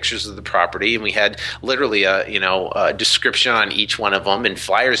 There'd be pictures of the property, and we had literally a description on each one of them, and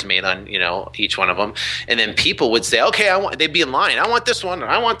flyers made on each one of them. And then people would say, okay, they'd be in line. I want this one.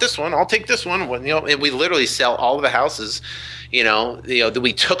 I want this one. I'll take this one. And we literally sell all of the houses, that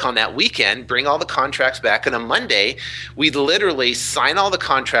we took on that weekend, bring all the contracts back. And on Monday, we'd literally sign all the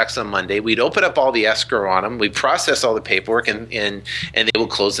contracts on Monday. We'd open up all the escrow on them. We'd process all the paperwork, and they would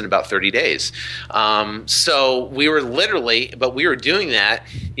close in about 30 days. So we were doing that,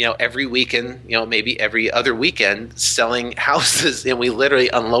 every weekend, maybe every other weekend, selling houses. And we literally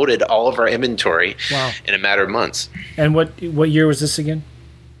unloaded all of our inventory in a matter of months. And what year was this again?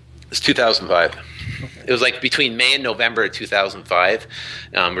 It's 2005. It was like between May and November of 2005.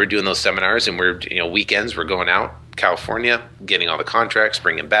 We're doing those seminars, and weekends we're going out California, getting all the contracts,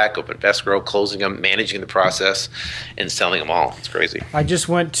 bringing them back, open escrow, closing them, managing the process, and selling them all. It's crazy. I just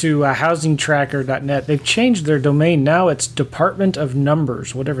went to housingtracker.net. They've changed their domain. Now it's Department of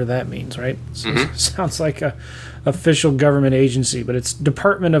Numbers, whatever that means, right? Sounds like a official government agency, but it's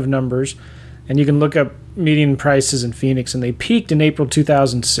Department of Numbers. And you can look up median prices in Phoenix, and they peaked in April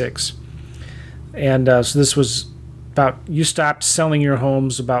 2006. And so this was about, you stopped selling your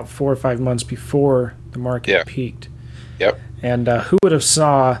homes about 4 or 5 months before the market peaked. Yep. And who would have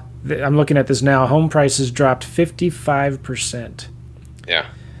saw, I'm looking at this now, home prices dropped 55%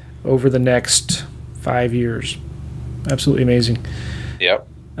 over the next 5 years. Absolutely amazing. Yep.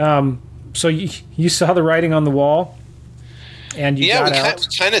 So you saw the writing on the wall, and you got out.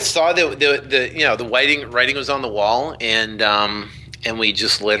 We kind of saw the writing was on the wall, and we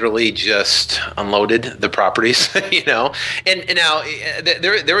just literally just unloaded the properties, And now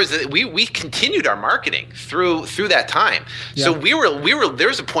there was we continued our marketing through that time. Yeah. So we were there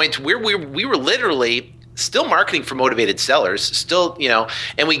was a point where we were literally still marketing for motivated sellers, still,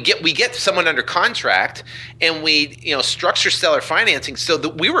 and we get someone under contract, and we, structure seller financing so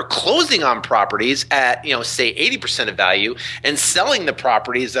that we were closing on properties at, say 80% of value, and selling the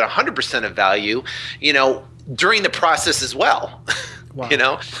properties at 100% of value, during the process as well.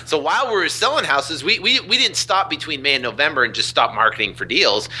 Wow. So while we were selling houses, we didn't stop between May and November and just stop marketing for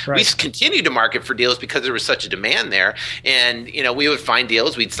deals. Right. We continued to market for deals because there was such a demand there. And, we would find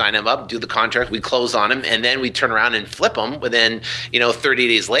deals, we'd sign them up, do the contract, we'd close on them, and then we'd turn around and flip them within, 30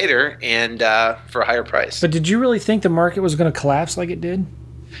 days later, and for a higher price. But did you really think the market was going to collapse like it did?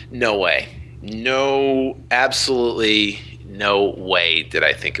 No way. No, absolutely no way did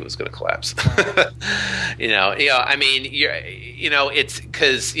I think it was going to collapse. I mean, it's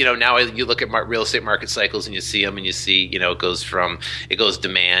because, now you look at real estate market cycles, and you see them, and you see, it goes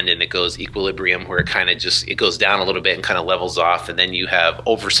demand, and it goes equilibrium, where it kind of it goes down a little bit and kind of levels off. And then you have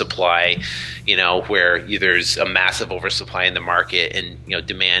oversupply, where there's a massive oversupply in the market, and,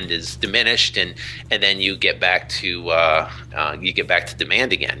 demand is diminished. And then you get back to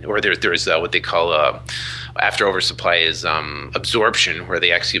demand again, or there's what they call after oversupply is absorption, where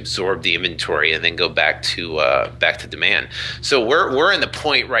they actually absorb the inventory and then go back to demand. So we're in the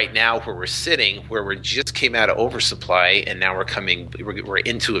point right now where we're sitting, where we just came out of oversupply, and now we're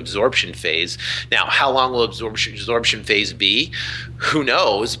into absorption phase. Now, how long will absorption phase be? Who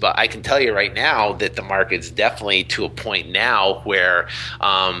knows? But I can tell you right now that the market's definitely to a point now where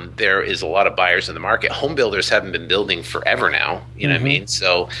there is a lot of buyers in the market. Home builders haven't been building forever now. You know what I mean?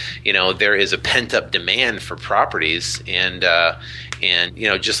 So there is a pent up demand for properties, and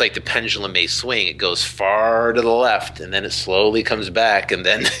just like the pendulum may swing, it goes far to the left, and then it slowly comes back, and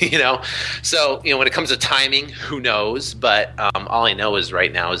then so when it comes to timing, who knows? But all I know is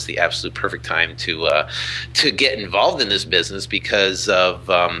right now is the absolute perfect time to get involved in this business because of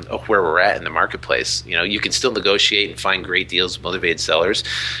where we're at in the marketplace. You can still negotiate and find great deals with motivated sellers,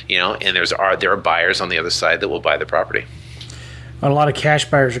 and there are buyers on the other side that will buy the property. A lot of cash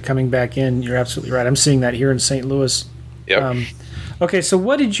buyers are coming back in. You're absolutely right. I'm seeing that here in St. Louis. Yep. Okay, so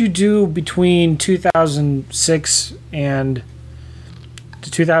what did you do between 2006 and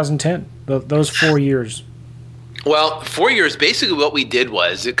 2010? Those 4 years. Well, 4 years. Basically, what we did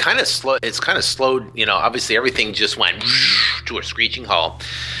was it kind of slowed. It's kind of slowed. Obviously, everything just went to a screeching halt.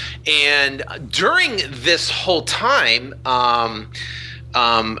 And during this whole time, one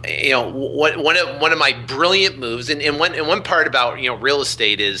of my brilliant moves, and one part about real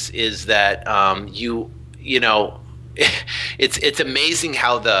estate is that it's amazing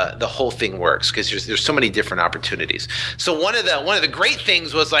how the whole thing works, because there's so many different opportunities. So one of the great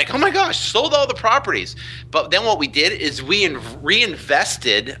things was like, oh my gosh, sold all the properties, but then what we did is we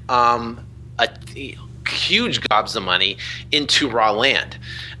reinvested huge gobs of money into raw land.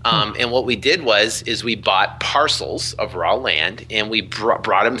 And what we did is we bought parcels of raw land, and we brought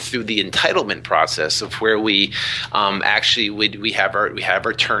them through the entitlement process of where we we have our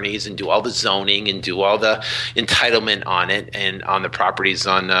attorneys and do all the zoning and do all the entitlement on it and on the properties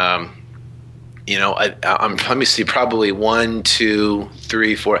on. Let me see, probably 1, 2,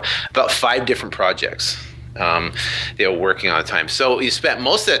 3, 4, about 5 different projects. they were working on the time. So you spent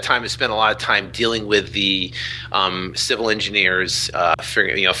most of that time. You spent a lot of time dealing with the civil engineers,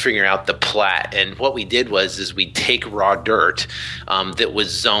 figuring out the plat. And what we did was we'd take raw dirt that was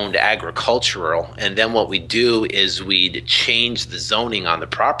zoned agricultural, and then what we do is we'd change the zoning on the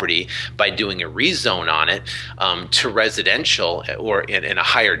property by doing a rezone on it to residential or in a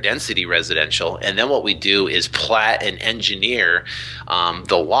higher density residential. And then what we do is plat and engineer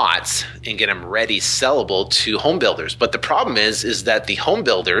the lots and get them ready, sellable to home builders. But the problem is that the home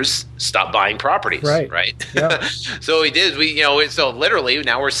builders stop buying properties, right? Yeah. So what we did is so literally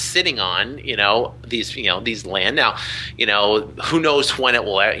now we're sitting on these land. Now, who knows when it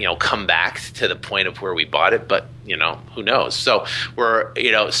will come back to the point of where we bought it, but who knows. So what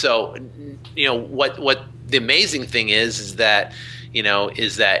the amazing thing is that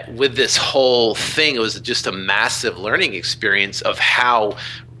with this whole thing, it was just a massive learning experience of how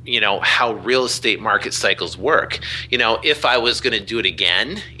real estate market cycles work. If I was going to do it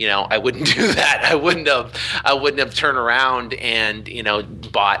again, I wouldn't do that. I wouldn't have turned around and,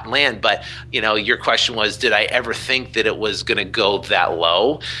 bought land. But, your question was, did I ever think that it was going to go that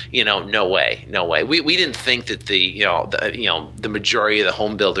low? No way. We didn't think that the majority of the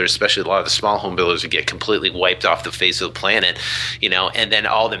home builders, especially a lot of the small home builders, would get completely wiped off the face of the planet, and then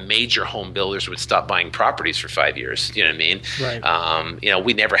all the major home builders would stop buying properties for 5 years. You know what I mean? Right.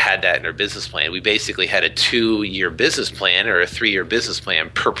 We never had that in our business plan. We basically had a 2-year business plan or a 3-year business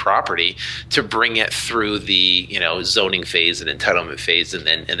plan per property to bring it through the zoning phase and entitlement phase, and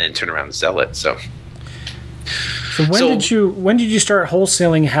then turn around and sell it. So when did you start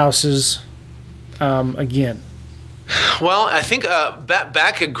wholesaling houses again? Well, I think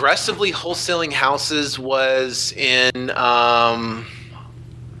back aggressively wholesaling houses was in I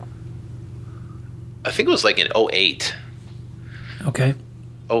think it was like in 2008. Okay.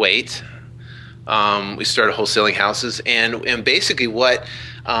 2008, we started wholesaling houses, and basically what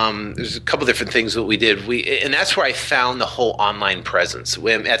there's a couple different things that we did. And that's where I found the whole online presence.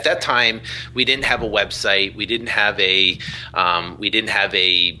 At that time, we didn't have a website, we didn't have any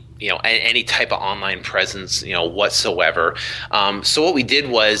type of online presence whatsoever. So what we did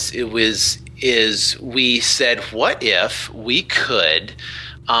was we said, what if we could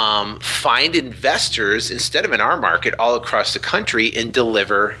find investors instead of in our market all across the country and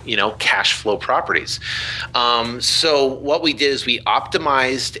deliver, cash flow properties. So what we did is we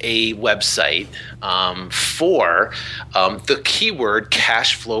optimized a website for the keyword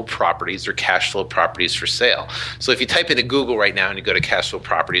cash flow properties or cash flow properties for sale. So if you type into Google right now and you go to cash flow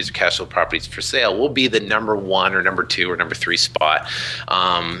properties or cash flow properties for sale, we'll be the number 1 or number 2 or number 3 spot,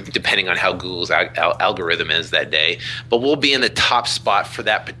 depending on how Google's algorithm is that day. But we'll be in the top spot for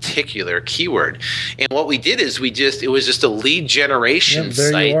that particular keyword. And what we did is it was just a lead generation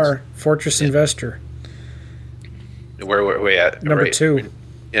there site. You are, Fortress Investor. Where were we at? Number 2.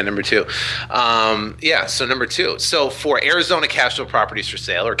 Yeah, number 2. So number 2. So for Arizona cash flow properties for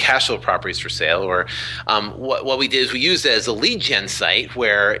sale or cash flow properties for sale, or what we did is we used it as a lead gen site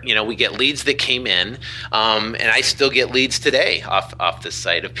where, we get leads that came in, and I still get leads today off this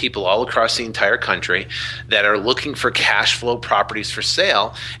site of people all across the entire country that are looking for cash flow properties for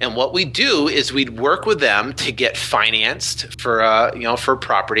sale. And what we do is we'd work with them to get financed for a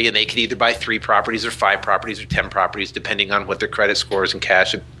property, and they could either buy 3 properties or 5 properties or 10 properties, depending on what their credit scores and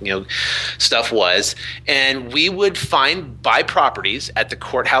cash stuff was. And we would buy properties at the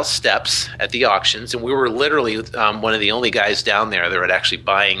courthouse steps at the auctions, and we were literally one of the only guys down there that were actually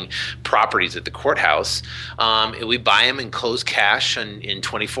buying properties at the courthouse. And we buy them and close cash in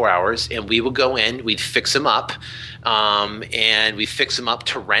 24 hours, and we would go in, we'd fix them up, and we fix them up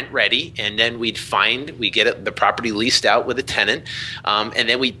to rent ready, and then we get the property leased out with a tenant, and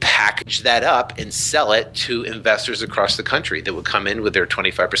then we package that up and sell it to investors across the country that would come in with their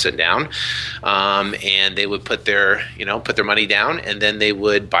 25% down, and they would put their money down, and then they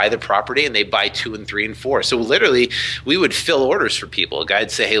would buy the property, and they buy 2 and 3 and 4. So literally, we would fill orders for people. A guy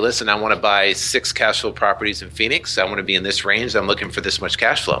would say, "Hey, listen, I want to buy 6 cash flow properties in Phoenix. I want to be in this range. I'm looking for this much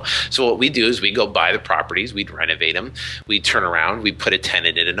cash flow." So what we do is we go buy the properties, we'd renovate them, we'd turn around, we'd put a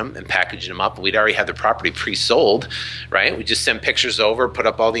tenant in them and package them up. We'd already have the property pre-sold, right? We just send pictures over, put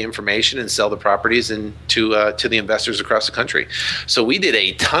up all the information, and sell the properties to the investors across the country. So we did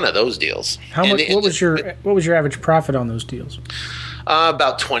a ton of those deals. How much? What was your average profit on those deals?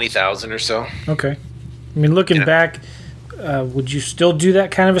 About 20,000 or so. Okay. I mean, looking back, would you still do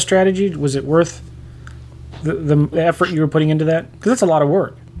that kind of a strategy? Was it worth the effort you were putting into that? Because that's a lot of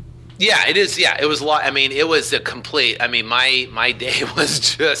work. Yeah, it is. Yeah, it was a lot. I mean, it was a complete. I mean, my day was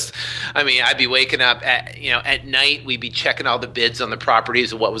just. I mean, I'd be waking up at night. We'd be checking all the bids on the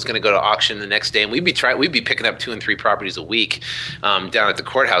properties of what was going to go to auction the next day, and we'd be picking up 2 and 3 properties a week down at the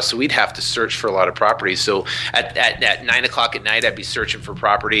courthouse. So we'd have to search for a lot of properties. So at 9 o'clock at night, I'd be searching for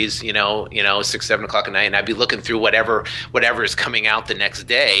properties. 6, 7 o'clock at night, and I'd be looking through whatever is coming out the next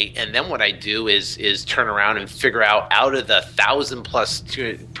day. And then what I do is turn around and figure out of the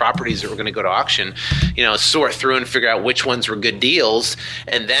 1,000+ properties that were going to go to auction, sort through and figure out which ones were good deals.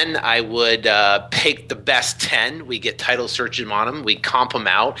 And then I would pick the best 10. We get title searches on them. We comp them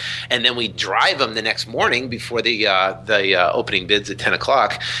out. And then we drive them the next morning before the opening bids at 10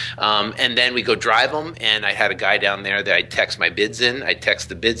 o'clock. And then we go drive them. And I had a guy down there that I'd text my bids in. I'd text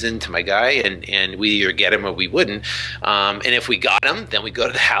the bids in to my guy, and we either get them or we wouldn't. And if we got them, then we go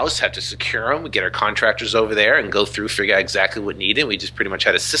to the house, have to secure them. We get our contractors over there and go through, figure out exactly what needed. We just pretty much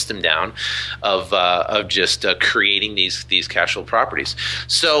had a system down of just creating these cash flow properties.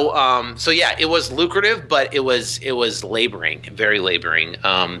 So yeah, it was lucrative, but it was laboring, very laboring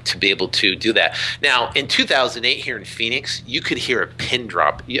to be able to do that. Now in 2008 here in Phoenix, you could hear a pin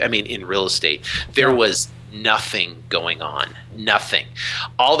drop. I mean, in real estate, there was nothing going on. Nothing.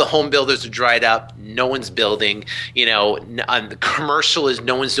 All the home builders are dried up. No one's building. The commercial is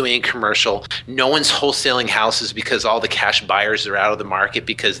no one's doing a commercial. No one's wholesaling houses because all the cash buyers are out of the market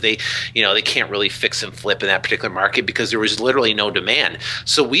because they can't really fix and flip in that particular market because there was literally no demand.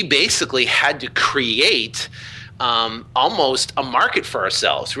 So we basically had to create almost a market for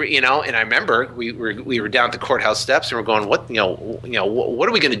ourselves, and I remember we were down at the courthouse steps and we're going, what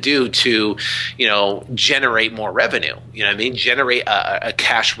are we going to do to, generate more revenue? Generate a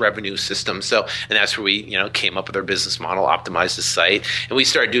cash revenue system. So, and that's where we, came up with our business model, optimized the site, and we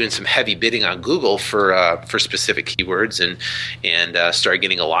started doing some heavy bidding on Google for specific keywords, and started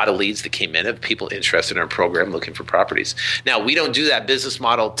getting a lot of leads that came in of people interested in our program looking for properties. Now we don't do that business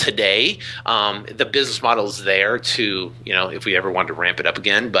model today. The business model is there to, if we ever wanted to ramp it up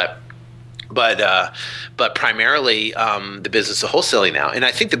again, but primarily the business of wholesaling now. And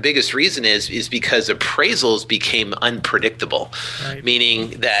I think the biggest reason is because appraisals became unpredictable, right.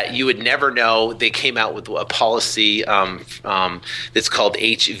 Meaning that you would never know. They came out with a policy that's called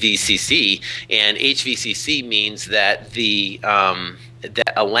HVCC, and HVCC means that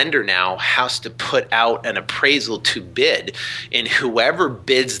that a lender now has to put out an appraisal to bid, and whoever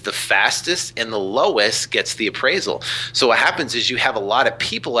bids the fastest and the lowest gets the appraisal. So what happens is you have a lot of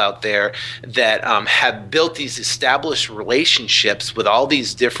people out there that have built these established relationships with all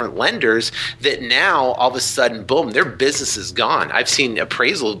these different lenders that now all of a sudden, boom, their business is gone. I've seen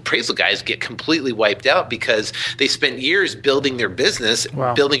appraisal guys get completely wiped out because they spent years building their business,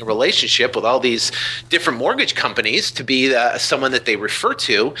 wow. Building a relationship with all these different mortgage companies to be someone that they refer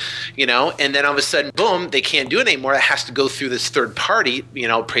to, and then all of a sudden, boom, they can't do it anymore. It has to go through this third party,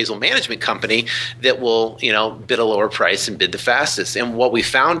 appraisal management company that will, bid a lower price and bid the fastest. And what we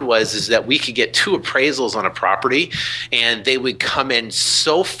found is that we could get 2 appraisals on a property, and they would come in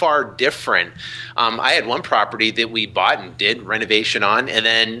so far different. I had one property that we bought and did renovation on, and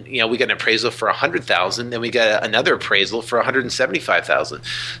then we got an appraisal for $100,000, then we got another appraisal for $175,000.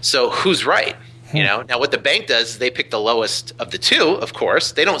 So who's right? Now what the bank does is they pick the lowest of the 2, of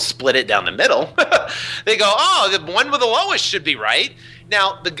course. They don't split it down the middle. They go, oh, the one with the lowest should be right.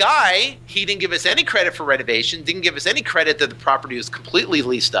 Now, the guy, he didn't give us any credit for renovation, didn't give us any credit that the property was completely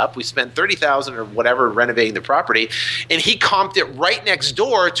leased up. We spent $30,000 or whatever renovating the property, and he comped it right next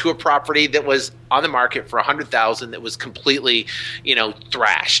door to a property that was on the market for $100,000 that was completely,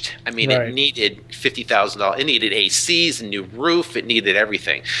 thrashed. I mean, right. It needed $50,000. It needed ACs, a new roof. It needed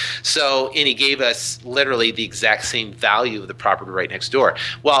everything. So, and he gave us literally the exact same value of the property right next door.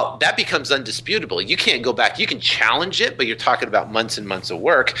 Well, that becomes undisputable. You can't go back. You can challenge it, but you're talking about months and months of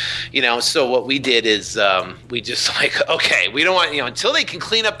work. So what we did is we just okay, we don't want, until they can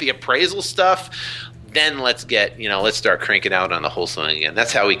clean up the appraisal stuff, then let's start cranking out on the wholesaling again.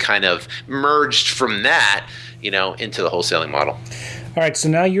 That's how we kind of merged from that, into the wholesaling model. All right, so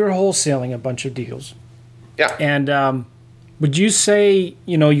now you're wholesaling a bunch of deals. Yeah. And would you say,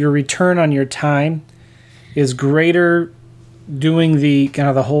 your return on your time is greater doing the kind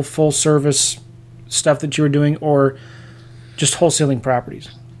of the whole full service stuff that you were doing, or just wholesaling properties?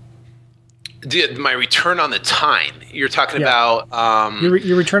 My return on the time you're talking about,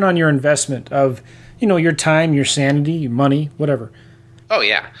 your return on your investment of, your time, your sanity, your money, whatever. Oh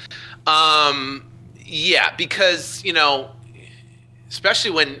yeah. Yeah, because, especially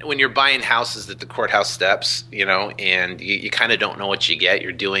when you're buying houses at the courthouse steps, and you kind of don't know what you get.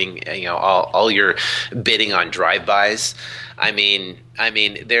 You're doing, all your bidding on drive-bys.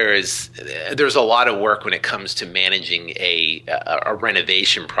 there's a lot of work when it comes to managing a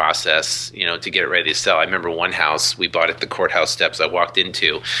renovation process, to get it ready to sell. I remember one house we bought at the courthouse steps. I walked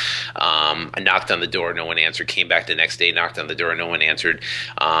into, I knocked on the door, no one answered. Came back the next day, knocked on the door, no one answered,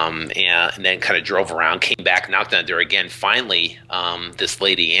 and then kind of drove around, came back, knocked on the door again. Finally, this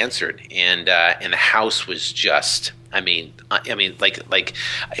lady answered, and the house was just.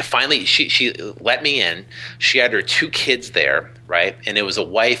 Finally, she let me in. She had her 2 kids there, right? And it was a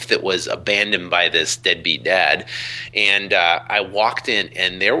wife that was abandoned by this deadbeat dad. And I walked in,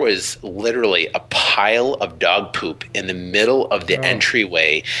 and there was literally a pile of dog poop in the middle of the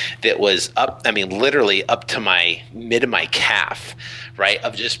entryway that was literally up to my mid of my calf, right?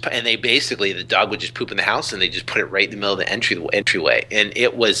 And they basically, the dog would just poop in the house, and they just put it right in the middle of the entryway. And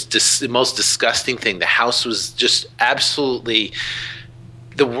it was just the most disgusting thing. The house was just absolutely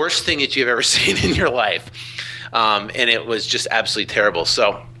the worst thing that you've ever seen in your life. And it was just absolutely terrible.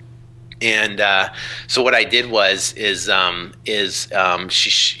 So what I did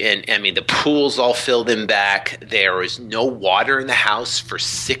the pool's all filled in back. There was no water in the house for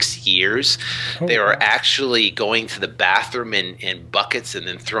 6 years. They were actually going to the bathroom in buckets and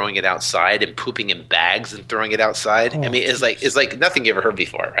then throwing it outside, and pooping in bags and throwing it outside. It's like nothing you ever heard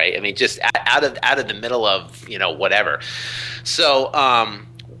before, right? Just out of the middle of, whatever. So,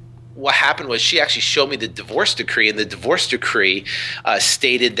 what happened was she actually showed me the divorce decree, and the divorce decree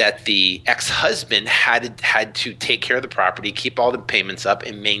stated that the ex-husband had to take care of the property, keep all the payments up,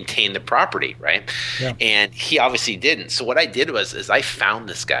 and maintain the property, right? Yeah. And he obviously didn't. So what I did is I found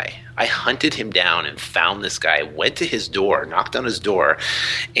this guy. I hunted him down and found this guy, went to his door, knocked on his door,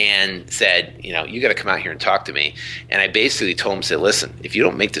 and said, you got to come out here and talk to me. And I basically told him, listen, if you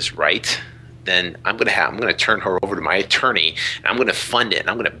don't make this right, then I'm going to turn her over to my attorney, and I'm going to fund it, and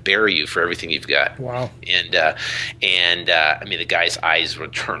I'm going to bury you for everything you've got. Wow. And the guy's eyes were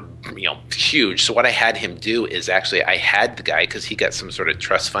turned, huge. So what I had him do is actually, I had the guy, because he got some sort of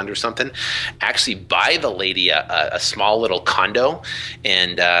trust fund or something, actually buy the lady a small little condo,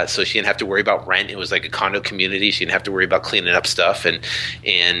 and so she didn't have to worry about rent. It was like a condo community. She didn't have to worry about cleaning up stuff, and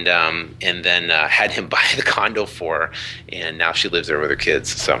then had him buy the condo for her, and now she lives there with her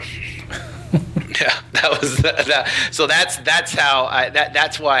kids. So. Yeah, that was that. So that's how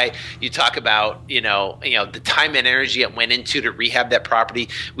that's why you talk about the time and energy it went into to rehab that property.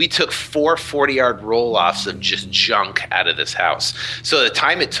 We took 4 40-yard roll-offs of just junk out of this house. So the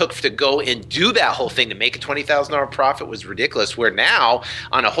time it took to go and do that whole thing to make a $20,000 profit was ridiculous. Where now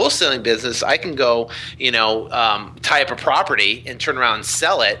on a wholesaling business, I can go tie up a property and turn around and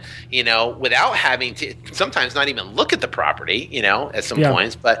sell it without having to sometimes not even look at the property at some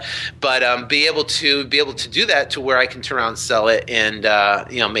points, but be able to do that to where I can turn around and sell it and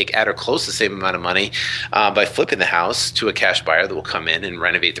make at or close the same amount of money by flipping the house to a cash buyer that will come in and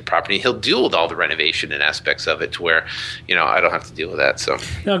renovate the property. He'll deal with all the renovation and aspects of it to where I don't have to deal with that. So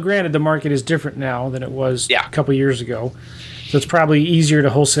now, granted, the market is different now than it was a couple years ago, so it's probably easier to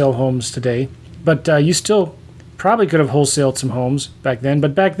wholesale homes today. But you still probably could have wholesaled some homes back then.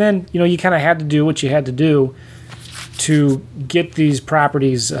 But back then, you kind of had to do what you had to do to get these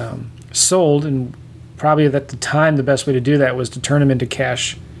properties sold, and probably at the time the best way to do that was to turn them into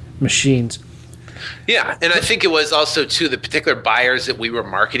cash machines. Yeah, and I think it was also, too, the particular buyers that we were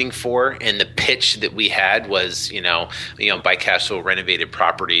marketing for, and the pitch that we had was, buy cash flow renovated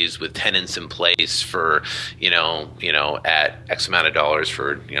properties with tenants in place for, at X amount of dollars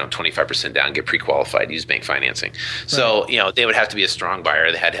for, 25% down, get pre-qualified, use bank financing. So, they would have to be a strong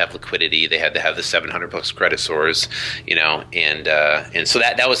buyer. They had to have liquidity. They had to have the $700 credit scores, and so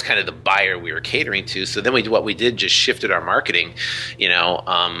that was kind of the buyer we were catering to. So then what we did just shifted our marketing,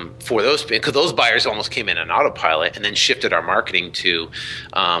 for those, because those buyers almost came in on autopilot, and then shifted our marketing to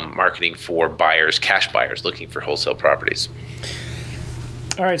marketing for buyers, cash buyers looking for wholesale properties.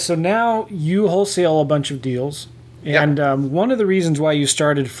 All right, so now you wholesale a bunch of deals, and one of the reasons why you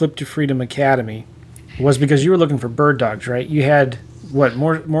started Flip to Freedom Academy was because you were looking for bird dogs, right? You had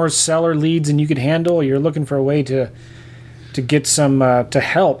more seller leads than you could handle. You're looking for a way to get some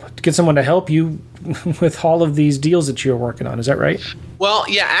to get someone to help you with all of these deals that you're working on. Is that right? Well,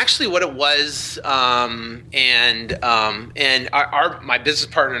 yeah, actually what it was, and my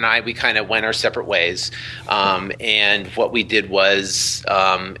business partner and I, we kind of went our separate ways. And what we did was,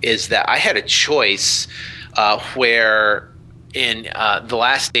 is that I had a choice, where in the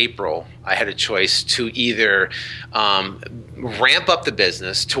last April, I had a choice to either ramp up the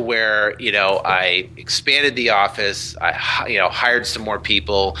business to where, I expanded the office, I hired some more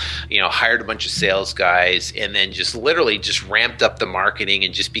people, hired a bunch of sales guys, and then just literally just ramped up the marketing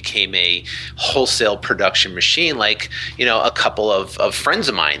and just became a wholesale production machine, like, a couple of friends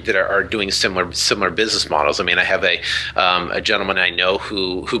of mine that are doing similar business models. I mean, I have a gentleman I know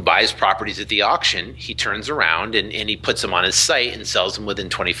who buys properties at the auction. He turns around and he puts them on his site and sells them within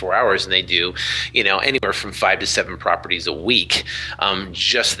 24 hours, and they do, anywhere from 5 to 7 properties a week,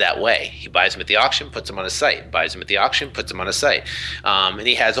 just that way. He buys them at the auction, puts them on his site, buys them at the auction, puts them on his site. And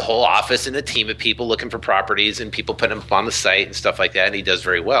he has a whole office and a team of people looking for properties and people putting them up on the site and stuff like that, and he does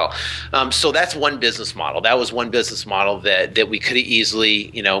very well. So that's one business model. That was one business model that we could have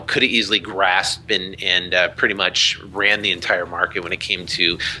easily grasped and pretty much ran the entire market when it came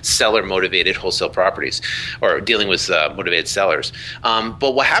to seller-motivated wholesale properties, or dealing with motivated sellers.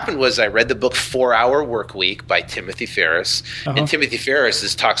 But what happened was I read the book 4-Hour Workweek by Timothy Ferriss. And Timothy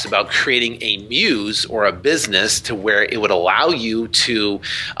Ferriss talks about creating a muse or a business to where it would allow you to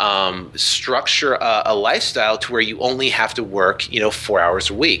structure a lifestyle to where you only have to work 4 hours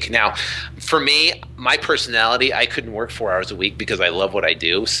a week. Now, for me, my personality, I couldn't work 4 hours a week because I love what I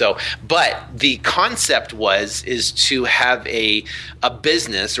do. So, but the concept is to have a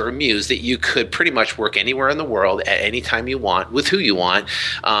business or a muse that you could pretty much work anywhere in the world at any time you want with who you want,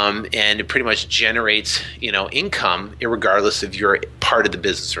 and it pretty much generates income regardless if you're part of the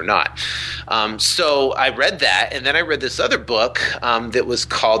business or not. So I read that, and then I read this other book that was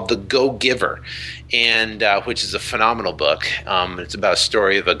called The Go-Giver, and which is a phenomenal book. It's about a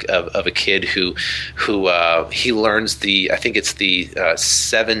story of a kid who he learns I think it's the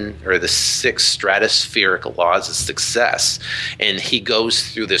 7 or the 6 stratospheric laws of success, and he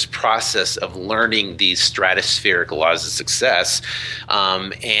goes through this process of learning these stratospheric laws of success,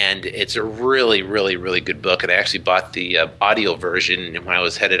 and it's a really, really, really good book. And I actually bought the audio version when I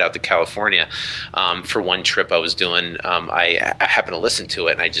was headed out to California for one trip I was doing. I happened to listen to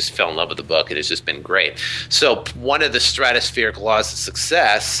it, and I just fell in love with the book. It has just been great. So one of the stratospheric laws of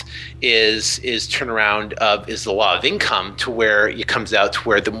success is the law of income, to where it comes out to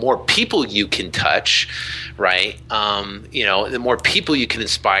where the more people you can touch, right? The more people you can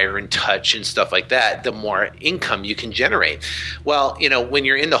inspire and touch and stuff like that, the more income you can generate. Well, when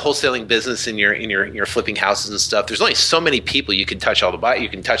you're in the wholesaling business and you're flipping houses and stuff, there's only so many people you can touch. You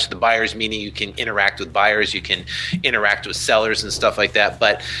can touch the buyers, meaning you can interact with buyers, you can interact with sellers and stuff like that.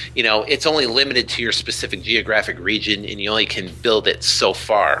 But it's only limited to your specific geographic region, and you only can build it so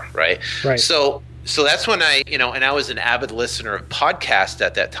far, right? Right. So that's when and I was an avid listener of podcasts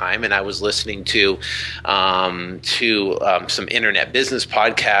at that time, and I was listening to some internet business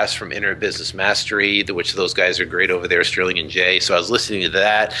podcasts from Internet Business Mastery, which those guys are great over there, Sterling and Jay. So I was listening to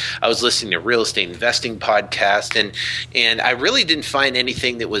that. I was listening to real estate investing podcast, and I really didn't find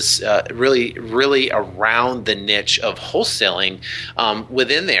anything that was really around the niche of wholesaling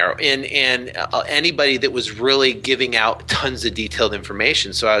within there, and anybody that was really giving out tons of detailed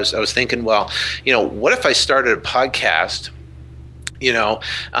information. So I was thinking, well, what if I started a podcast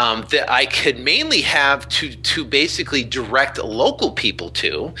that I could mainly have to basically direct local people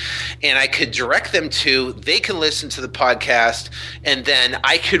to, and I could direct them to, they can listen to the podcast, and then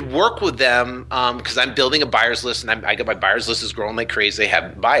I could work with them because I'm building a buyer's list, and I got my buyer's list is growing like crazy. They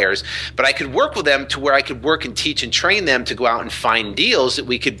have buyers, but I could work with them to where I could work and teach and train them to go out and find deals that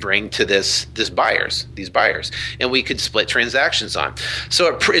we could bring to these buyers, and we could split transactions on.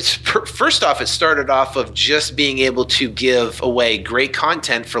 So first off, it started off of just being able to give away great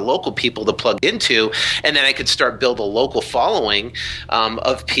content for local people to plug into, and then I could start build a local following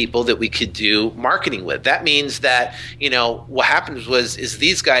of people that we could do marketing with. That means that what happens is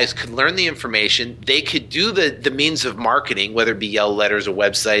these guys could learn the information, they could do the means of marketing, whether it be yellow letters or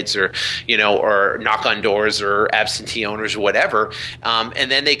websites or or knock on doors or absentee owners or whatever, and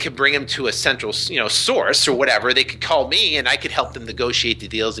then they could bring them to a central source or whatever. They could call me, and I could help them negotiate the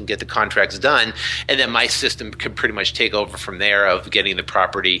deals and get the contracts done, and then my system could pretty much take over from there of getting the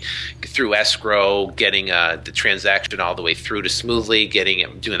property through escrow, getting the transaction all the way through to smoothly,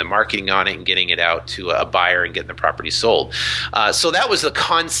 doing the marketing on it, and getting it out to a buyer and getting the property sold. So that was the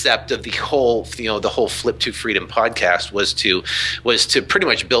concept of the whole Flip to Freedom podcast, was to pretty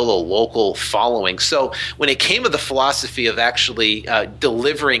much build a local following. So when it came to the philosophy of actually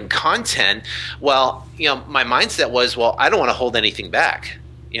delivering content, well, my mindset was, well, I don't want to hold anything back.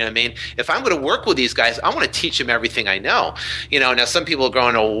 You know what I mean? If I'm going to work with these guys, I want to teach them everything I know. Now some people are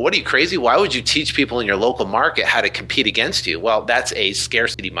going, oh, what are you, crazy? Why would you teach people in your local market how to compete against you? Well, that's a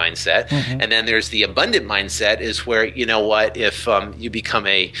scarcity mindset. Mm-hmm. And then there's the abundant mindset is where, you know what, if you become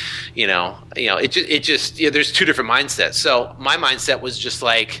there's two different mindsets. So my mindset was just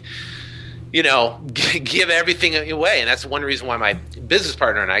like, give everything away. And that's one reason why my business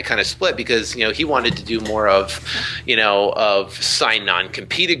partner and I kind of split, because, he wanted to do more of sign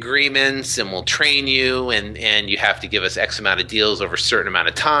non-compete agreements, and we'll train you, and you have to give us X amount of deals over a certain amount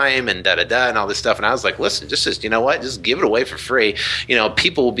of time, and and all this stuff. And I was like, listen, just give it away for free.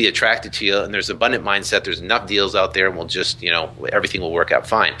 People will be attracted to you, and there's abundant mindset. There's enough deals out there, and we'll just, everything will work out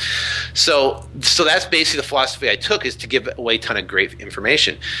fine. So that's basically the philosophy I took, is to give away a ton of great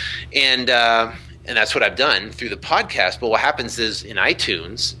information. And that's what I've done through the podcast. But what happens is in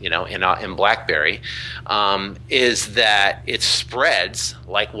iTunes, in BlackBerry, is that it spreads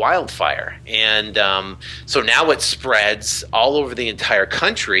like wildfire. And so now it spreads all over the entire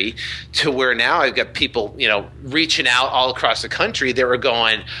country, to where now I've got people, reaching out all across the country that were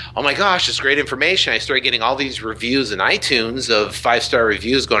going, oh my gosh, this is great information. I started getting all these reviews in iTunes of 5-star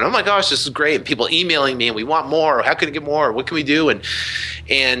reviews going, oh my gosh, this is great. And people emailing me, and we want more. How can I get more? What can we do? And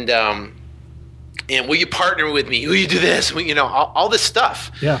will you partner with me? Will you do this? All this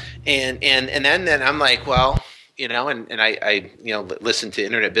stuff. Yeah. And then I'm like, well, and I listen to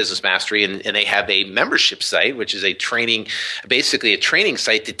Internet Business Mastery, and they have a membership site, which is basically a training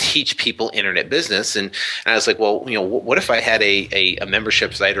site to teach people internet business. And I was like, well, what if I had a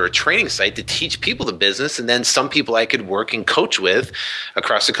membership site or a training site to teach people the business, and then some people I could work and coach with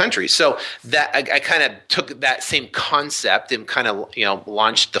across the country. So that I kind of took that same concept and kind of,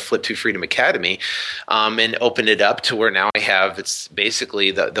 launched the Flip to Freedom Academy, and opened it up to where now it's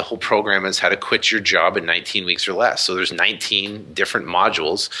basically the whole program is how to quit your job in 19 weeks or less. So there's 19 different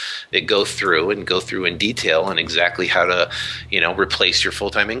modules that go through in detail on exactly how to, replace your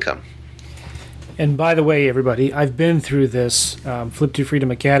full-time income. And by the way, everybody, I've been through this Flip to Freedom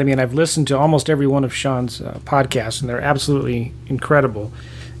Academy, and I've listened to almost every one of Sean's podcasts, and they're absolutely incredible.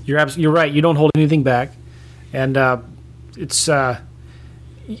 You're right. You don't hold anything back, and it's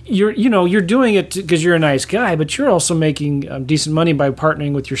you're doing it because you're a nice guy, but you're also making decent money by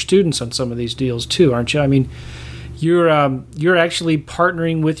partnering with your students on some of these deals too, aren't you? I mean, you're actually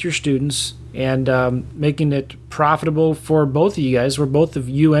partnering with your students and making it profitable for both of you guys, where both of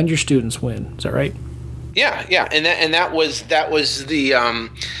you and your students win. Is that right? Yeah, and that was the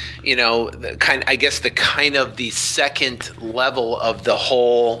the second level of the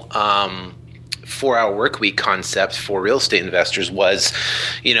whole 4-hour work week concept for real estate investors was,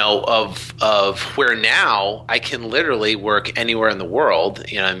 of where now I can literally work anywhere in the world,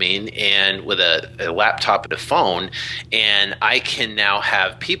 and with a laptop and a phone, and I can now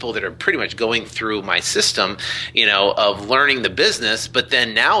have people that are pretty much going through my system, of learning the business. But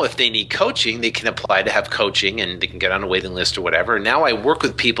then now if they need coaching, they can apply to have coaching, and they can get on a waiting list or whatever. And now I work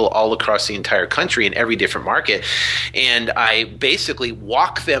with people all across the entire country in every different market, and I basically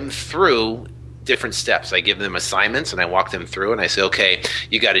walk them through different steps. I give them assignments, and I walk them through, and I say, okay,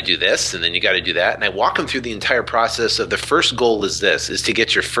 you got to do this, and then you got to do that. And I walk them through the entire process of the first goal is to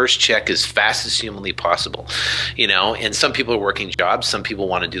get your first check as fast as humanly possible, and some people are working jobs. Some people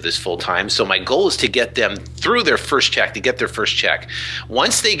want to do this full time. So my goal is to get them through their first check, to get their first check.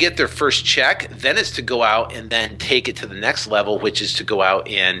 Once they get their first check, then it's to go out and then take it to the next level, which is to go out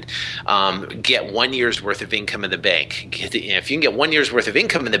and get 1 year's worth of income in the bank. If you can get 1 year's worth of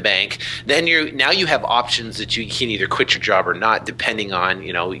income in the bank, then now you have options that you can either quit your job or not, depending on,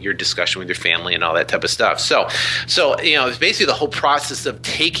 your discussion with your family and all that type of stuff. So it's basically the whole process of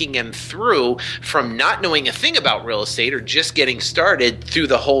taking them through from not knowing a thing about real estate or just getting started through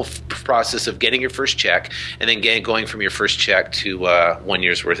the whole process of getting your first check, and then going from your first check to 1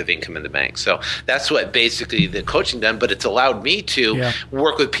 year's worth of income in the bank. So that's what basically the coaching done, but it's allowed me to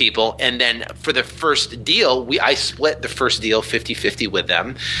work with people. And then for the first deal, I split the first deal 50-50 with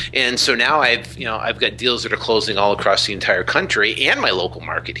them. And so now I've got deals that are closing all across the entire country and my local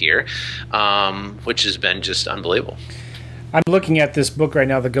market here, which has been just unbelievable. I'm looking at this book right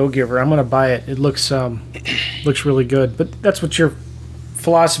now, The Go-Giver. I'm going to buy it. It looks really good. But that's what your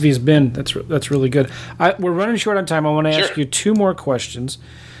philosophy has been. That's really good. We're running short on time. I want to ask you two more questions.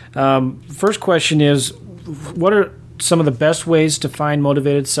 First question is, what are some of the best ways to find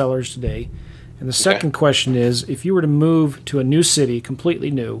motivated sellers today? And the second question is, if you were to move to a new city,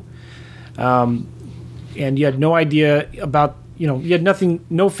 completely new, and you had no idea about, you had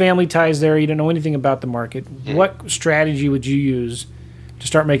no family ties there, you didn't know anything about the market, what strategy would you use to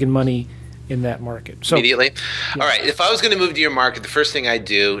start making money in that market. So Immediately? Yeah. All right. If I was going to move to your market, the first thing I'd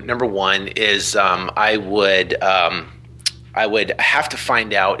do, number one, is I would have to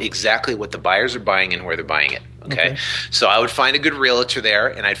find out exactly what the buyers are buying and where they're buying it. Okay. So I would find a good realtor there,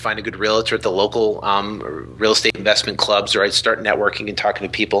 and I'd find a good realtor at the local real estate investment clubs, or I'd start networking and talking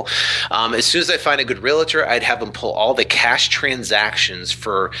to people. As soon as I find a good realtor, I'd have them pull all the cash transactions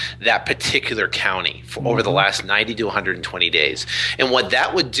for that particular county for over the last 90 to 120 days. And what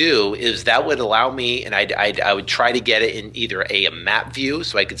that would do is that would allow me, and I would try to get it in either a map view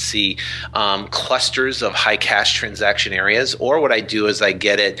so I could see clusters of high cash transaction areas, or what I do is I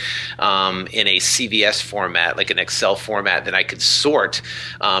get it in a CVS format, like an Excel format, that I could sort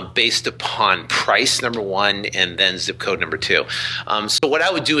based upon price, number one, and then zip code, number two. So what I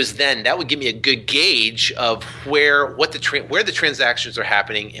would do is then that would give me a good gauge of where the transactions are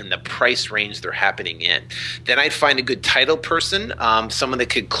happening and the price range they're happening in. Then I'd find a good title person, someone that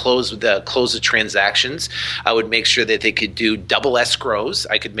could close the transactions. I would make sure that they could do double escrows.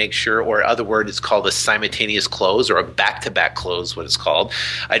 I could make sure, or other word is called a simultaneous close, or a back-to-back close, what it's called.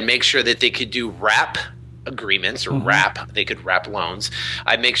 I'd make sure that they could do wrap agreements, or they could wrap loans.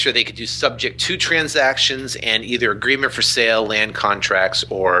 I'd make sure they could do subject to transactions and either agreement for sale, land contracts,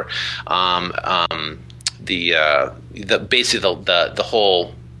 or the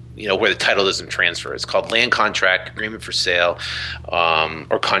whole, where the title doesn't transfer. It's called land contract, agreement for sale,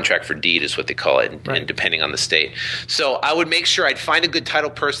 or contract for deed is what they call it, and depending on the state. So I would make sure I'd find a good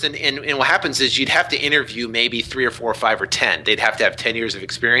title person, and what happens is you'd have to interview maybe 3 or 4 or 5 or 10. They'd have to have 10 years of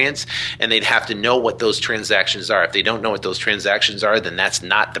experience, and they'd have to know what those transactions are. If they don't know what those transactions are, then that's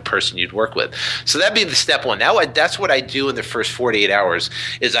not the person you'd work with. So that'd be the step one. That's what I do in the first 48 hours,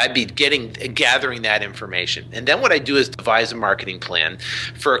 is I'd be gathering that information. And then what I do is devise a marketing plan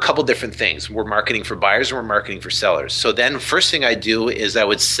for a couple different things. We're marketing for buyers and we're marketing for sellers. So then first thing I do is I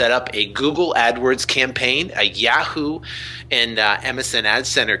would set up a Google AdWords campaign, a Yahoo and MSN Ad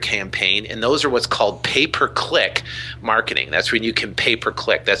Center campaign, and those are what's called pay-per-click marketing. That's when you can pay per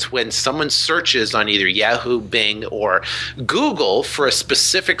click. That's when someone searches on either Yahoo, Bing, or Google for a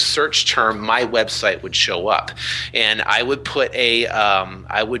specific search term, my website would show up. And I would put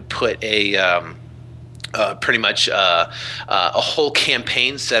pretty much a whole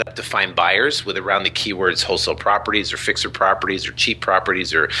campaign set up to find buyers with around the keywords wholesale properties, or fixer properties, or cheap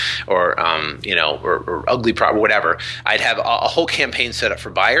properties, or ugly property, whatever. I'd have a whole campaign set up for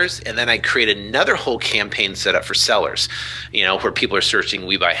buyers, and then I'd create another whole campaign set up for sellers, where people are searching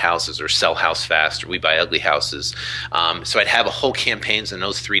we buy houses, or sell house fast, or we buy ugly houses. So I'd have a whole campaigns in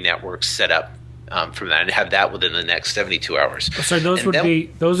those 3 networks set up from that, and have that within the next 72 hours. So those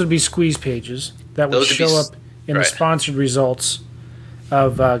would be squeeze pages that would show up in the sponsored results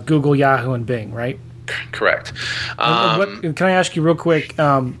of Google, Yahoo, and Bing, right? Correct. Can I ask you real quick?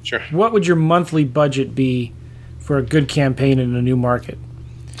 Sure. What would your monthly budget be for a good campaign in a new market?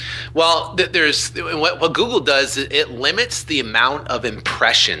 Well, what Google does, it limits the amount of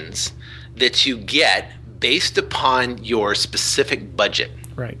impressions that you get based upon your specific budget.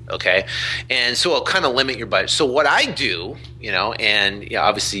 Right. Okay. And so it'll kind of limit your budget. So what I do,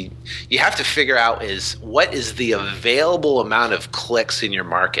 obviously you have to figure out is what is the available amount of clicks in your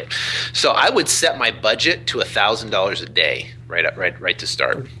market. So I would set my budget to $1,000 a day right to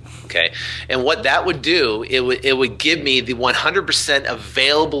start. Okay. And what that would do, it would give me the 100%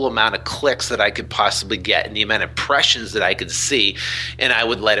 available amount of clicks that I could possibly get, and the amount of impressions that I could see, and I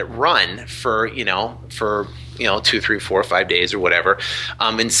would let it run for 2, 3, 4, 5 days or whatever,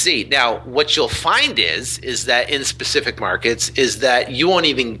 and see. Now, what you'll find is that in specific markets is that you won't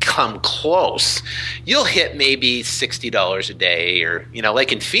even come close. You'll hit maybe $60 a day, or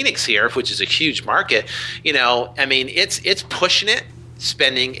like in Phoenix here, which is a huge market. It's pushing it,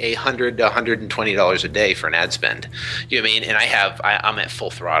 spending $100 to $120 a day for an ad spend. You know what I mean? And I'm at full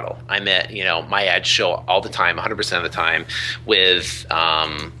throttle. I'm at, my ads show all the time, 100% of the time, with a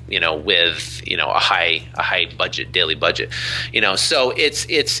high budget, daily budget. So it's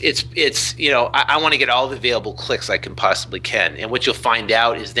I want to get all the available clicks I can possibly can. And what you'll find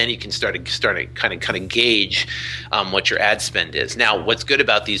out is then you can start to kind of gauge what your ad spend is. Now, what's good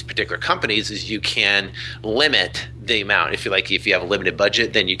about these particular companies is you can limit the amount. If you have a limited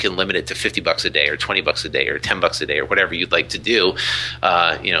budget, then you can limit it to $50 a day, or $20 a day, or $10 a day, or whatever you'd like to do,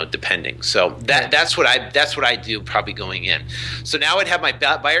 depending. So that's what I do probably going in. So now I'd have my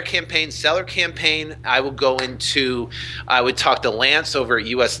buyer buyer campaign, seller campaign, I would talk to Lance over at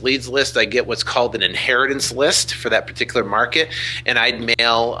US Leads List. I get what's called an inheritance list for that particular market, and I'd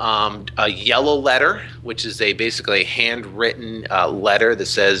mail a yellow letter, which is basically a handwritten letter that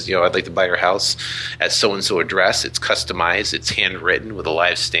says, I'd like to buy your house at so-and-so address. It's customized. It's handwritten with a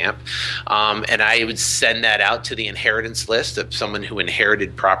live stamp. And I would send that out to the inheritance list of someone who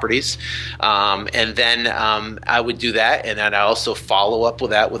inherited properties. And then I would do that, and then I also follow up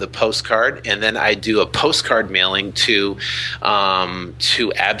with that with a postcard, and then I do a postcard mailing to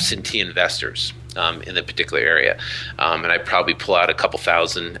absentee investors in the particular area, and I probably pull out a couple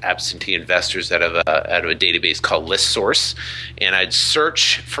thousand absentee investors out of a database called ListSource, and I'd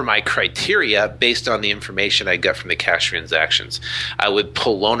search for my criteria based on the information I got from the cash transactions. I would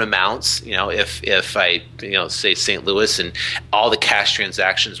pull loan amounts, if I say St. Louis and all the cash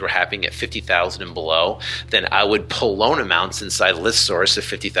transactions were happening at 50,000 and below, then I would pull loan amounts inside ListSource at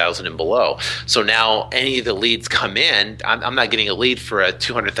 50,000 and below. So now any of the leads come in, I'm not getting a lead for a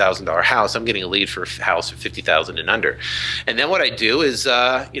 $200,000 house. I'm getting a lead for a house of 50,000 and under. And then what I do is,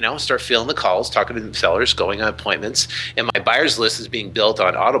 start filling the calls, talking to the sellers, going on appointments, and my buyers list is being built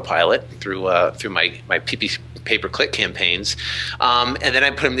on autopilot through my PP pay-per-click campaigns, and then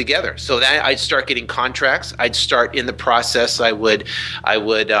I put them together. So that I'd start getting contracts. I'd start in the process. I would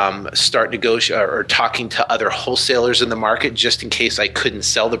start negotiating or talking to other wholesalers in the market just in case I couldn't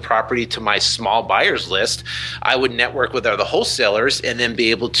sell the property to my small buyers list. I would network with other wholesalers and then be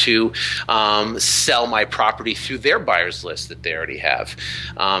able to sell my property through their buyers list that they already have.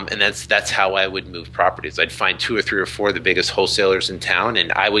 And that's how I would move properties. I'd find 2 or 3 or 4 of the biggest wholesalers in town,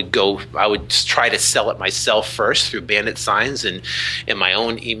 and I would try to sell it myself first through bandit signs and in my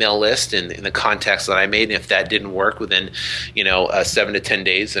own email list and in the contacts that I made. And if that didn't work within 7 to 10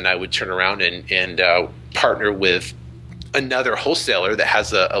 days, then I would turn around and partner with another wholesaler that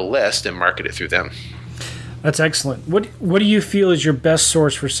has a list and market it through them. That's excellent. What do you feel is your best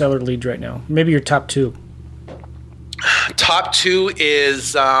source for seller leads right now? Maybe your top 2. Top 2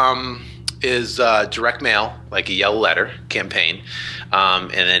 is direct mail, like a yellow letter campaign,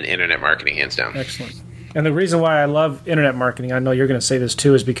 and then internet marketing, hands down. Excellent. And the reason why I love internet marketing, I know you're going to say this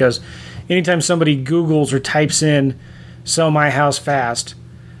too, is because anytime somebody Googles or types in "sell my house fast"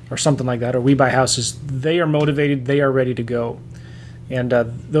 or something like that, or "we buy houses," they are motivated, they are ready to go. And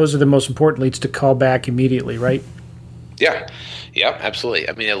those are the most important leads to call back immediately, right? Yeah. Yep, absolutely.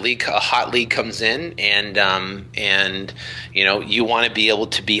 I mean, a hot lead comes in, and you want to be able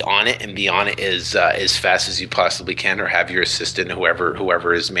to be on it and be on it as fast as you possibly can, or have your assistant,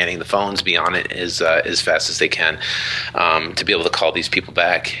 whoever is manning the phones, be on it as fast as they can, to be able to call these people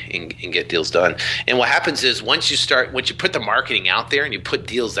back and get deals done. And what happens is once you put the marketing out there and you put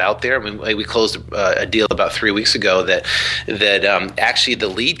deals out there. I mean, we closed a deal about 3 weeks ago that actually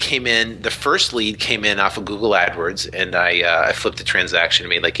the first lead came in off of Google AdWords, and I flipped the transaction and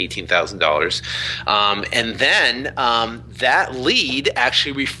made like $18,000. And then that lead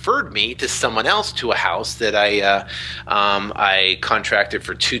actually referred me to someone else to a house that I contracted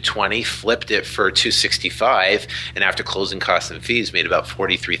for $220, flipped it for $265, and after closing costs and fees, made about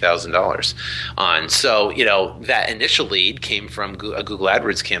 $43,000 on. So that initial lead came from a Google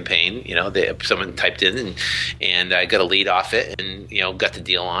AdWords campaign. Someone typed in and I got a lead off it, and got the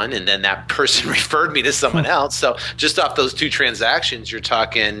deal on, and then that person referred me to someone else. So just off those 2 transactions, you're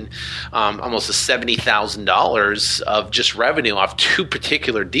talking almost $70,000 of just revenue off 2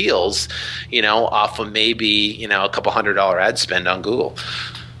 particular deals, off of maybe a couple $100 ad spend on Google.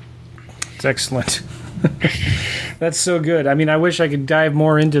 It's excellent. That's so good. I mean, I wish I could dive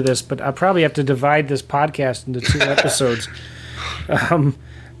more into this, but I probably have to divide this podcast into 2 episodes.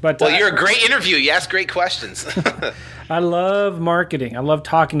 You're a great interview. You ask great questions. I love marketing. I love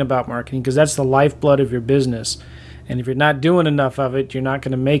talking about marketing because that's the lifeblood of your business. And if you're not doing enough of it, you're not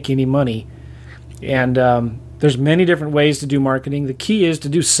going to make any money. And there's many different ways to do marketing. The key is to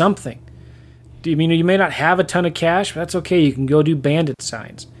do something. You may not have a ton of cash, but that's okay. You can go do bandit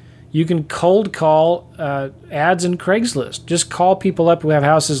signs. You can cold call ads in Craigslist. Just call people up who have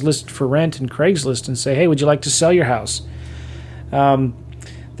houses listed for rent in Craigslist and say, hey, would you like to sell your house?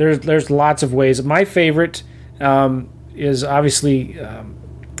 There's lots of ways. My favorite is obviously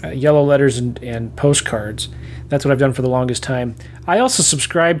yellow letters and postcards. That's what I've done for the longest time. I also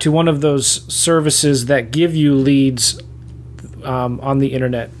subscribe to one of those services that give you leads on the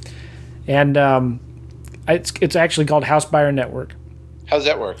internet. And it's actually called House Buyer Network. How does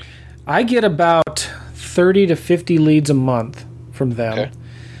that work? I get about 30 to 50 leads a month from them. Okay.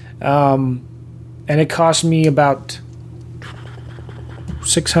 And it costs me about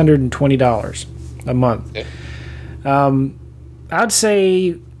 $620 a month. Okay. I'd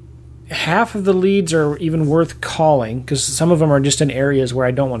say half of the leads are even worth calling because some of them are just in areas where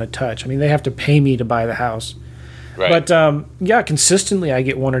I don't want to touch. I mean, they have to pay me to buy the house. Right. But yeah, consistently I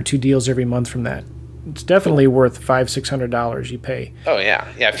get 1 or 2 deals every month from that. It's definitely worth $500-$600 you pay. Oh yeah.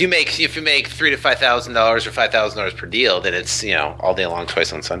 If you make $3,000 to $5,000 or $5,000 per deal, then it's all day long,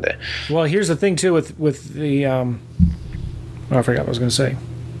 twice on Sunday. Well, here's the thing too with the I forgot what I was going to say.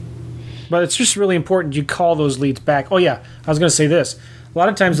 But it's just really important you call those leads back. Oh yeah, I was going to say this. A lot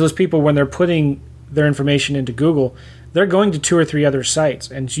of times those people, when they're putting their information into Google, they're going to 2 or 3 other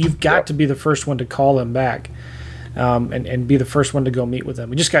sites, and you've got to be the first one to call them back. And be the first one to go meet with them.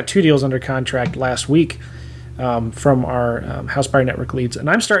 We just got 2 deals under contract last week from our House Buyer Network leads. And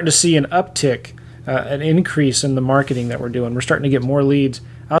I'm starting to see an uptick, an increase in the marketing that we're doing. We're starting to get more leads.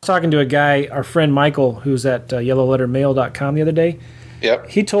 I was talking to a guy, our friend Michael, who's at yellowlettermail.com the other day. Yep.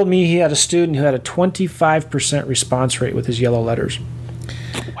 He told me he had a student who had a 25% response rate with his yellow letters.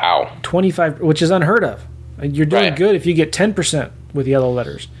 Wow. 25, which is unheard of. You're doing good if you get 10% with yellow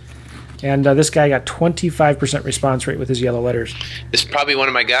letters. And this guy got 25% response rate with his yellow letters. This is probably one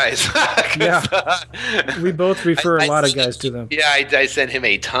of my guys. Yeah, we both refer a lot of guys to them. Yeah, I sent him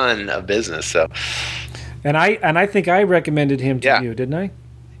a ton of business. So, and I think I recommended him to you, didn't I?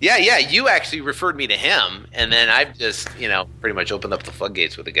 Yeah. You actually referred me to him, and then I've just pretty much opened up the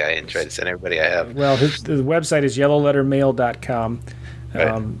floodgates with the guy and tried to send everybody I have. Well, the website is yellowlettermail.com.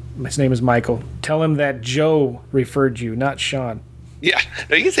 Right. His name is Michael. Tell him that Joe referred you, not Sean. Yeah,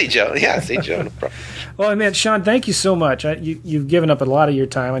 no, you can say Joe. Yeah, say Joe. No problem. Well, man, Sean, thank you so much. You've given up a lot of your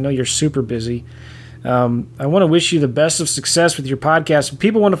time. I know you're super busy. I want to wish you the best of success with your podcast. If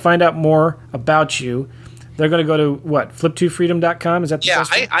people want to find out more about you, they're going to go to flip2freedom.com. Is that the best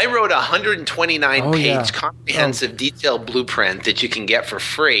one? I wrote a 129-page comprehensive detailed blueprint that you can get for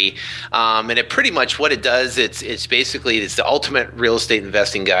free. And it pretty much what it does, it's basically the ultimate real estate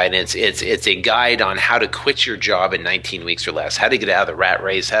investing guide. And it's a guide on how to quit your job in 19 weeks or less, how to get out of the rat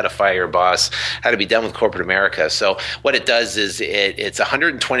race, how to fire your boss, how to be done with corporate America. So what it does is it's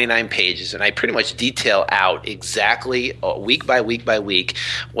 129 pages, and I pretty much detail out exactly week by week by week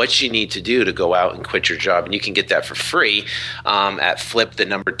what you need to do to go out and quit your job. And you can get that for free at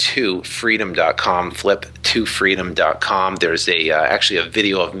flip2freedom.com, flip2freedom.com. There's actually a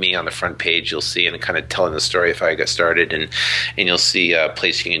video of me on the front page you'll see, and kind of telling the story of how I got started, and you'll see a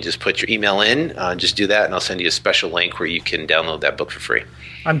place you can just put your email in, just do that, and I'll send you a special link where you can download that book for free.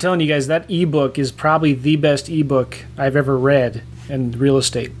 I'm telling you guys, that ebook is probably the best ebook I've ever read in real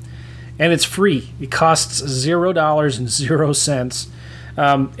estate. And it's free. It costs $0.00.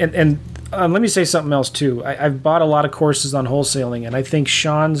 Let me say something else too. I've bought a lot of courses on wholesaling, and I think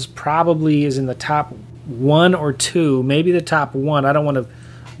Sean's probably is in the top 1 or 2, maybe the top 1. I don't want to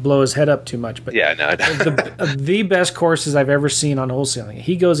blow his head up too much, but the best courses I've ever seen on wholesaling.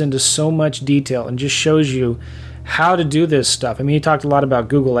 He goes into so much detail and just shows you how to do this stuff. I mean, he talked a lot about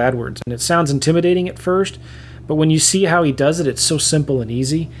Google AdWords, and it sounds intimidating at first, but when you see how he does it, it's so simple and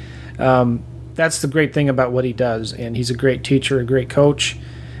easy. That's the great thing about what he does, and he's a great teacher, a great coach.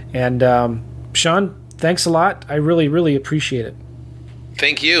 And Sean, thanks a lot. I really, really appreciate it.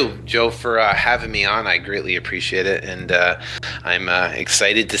 Thank you, Joe, for having me on. I greatly appreciate it. And I'm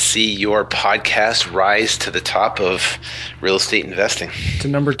excited to see your podcast rise to the top of real estate investing. To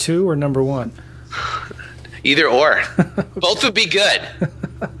number 2 or number 1? Either or. Both would be good.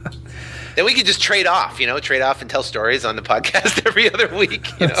 Then we could just trade off and tell stories on the podcast every other week.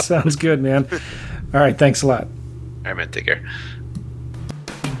 Sounds good, man. All right. Thanks a lot. All right, man. Take care.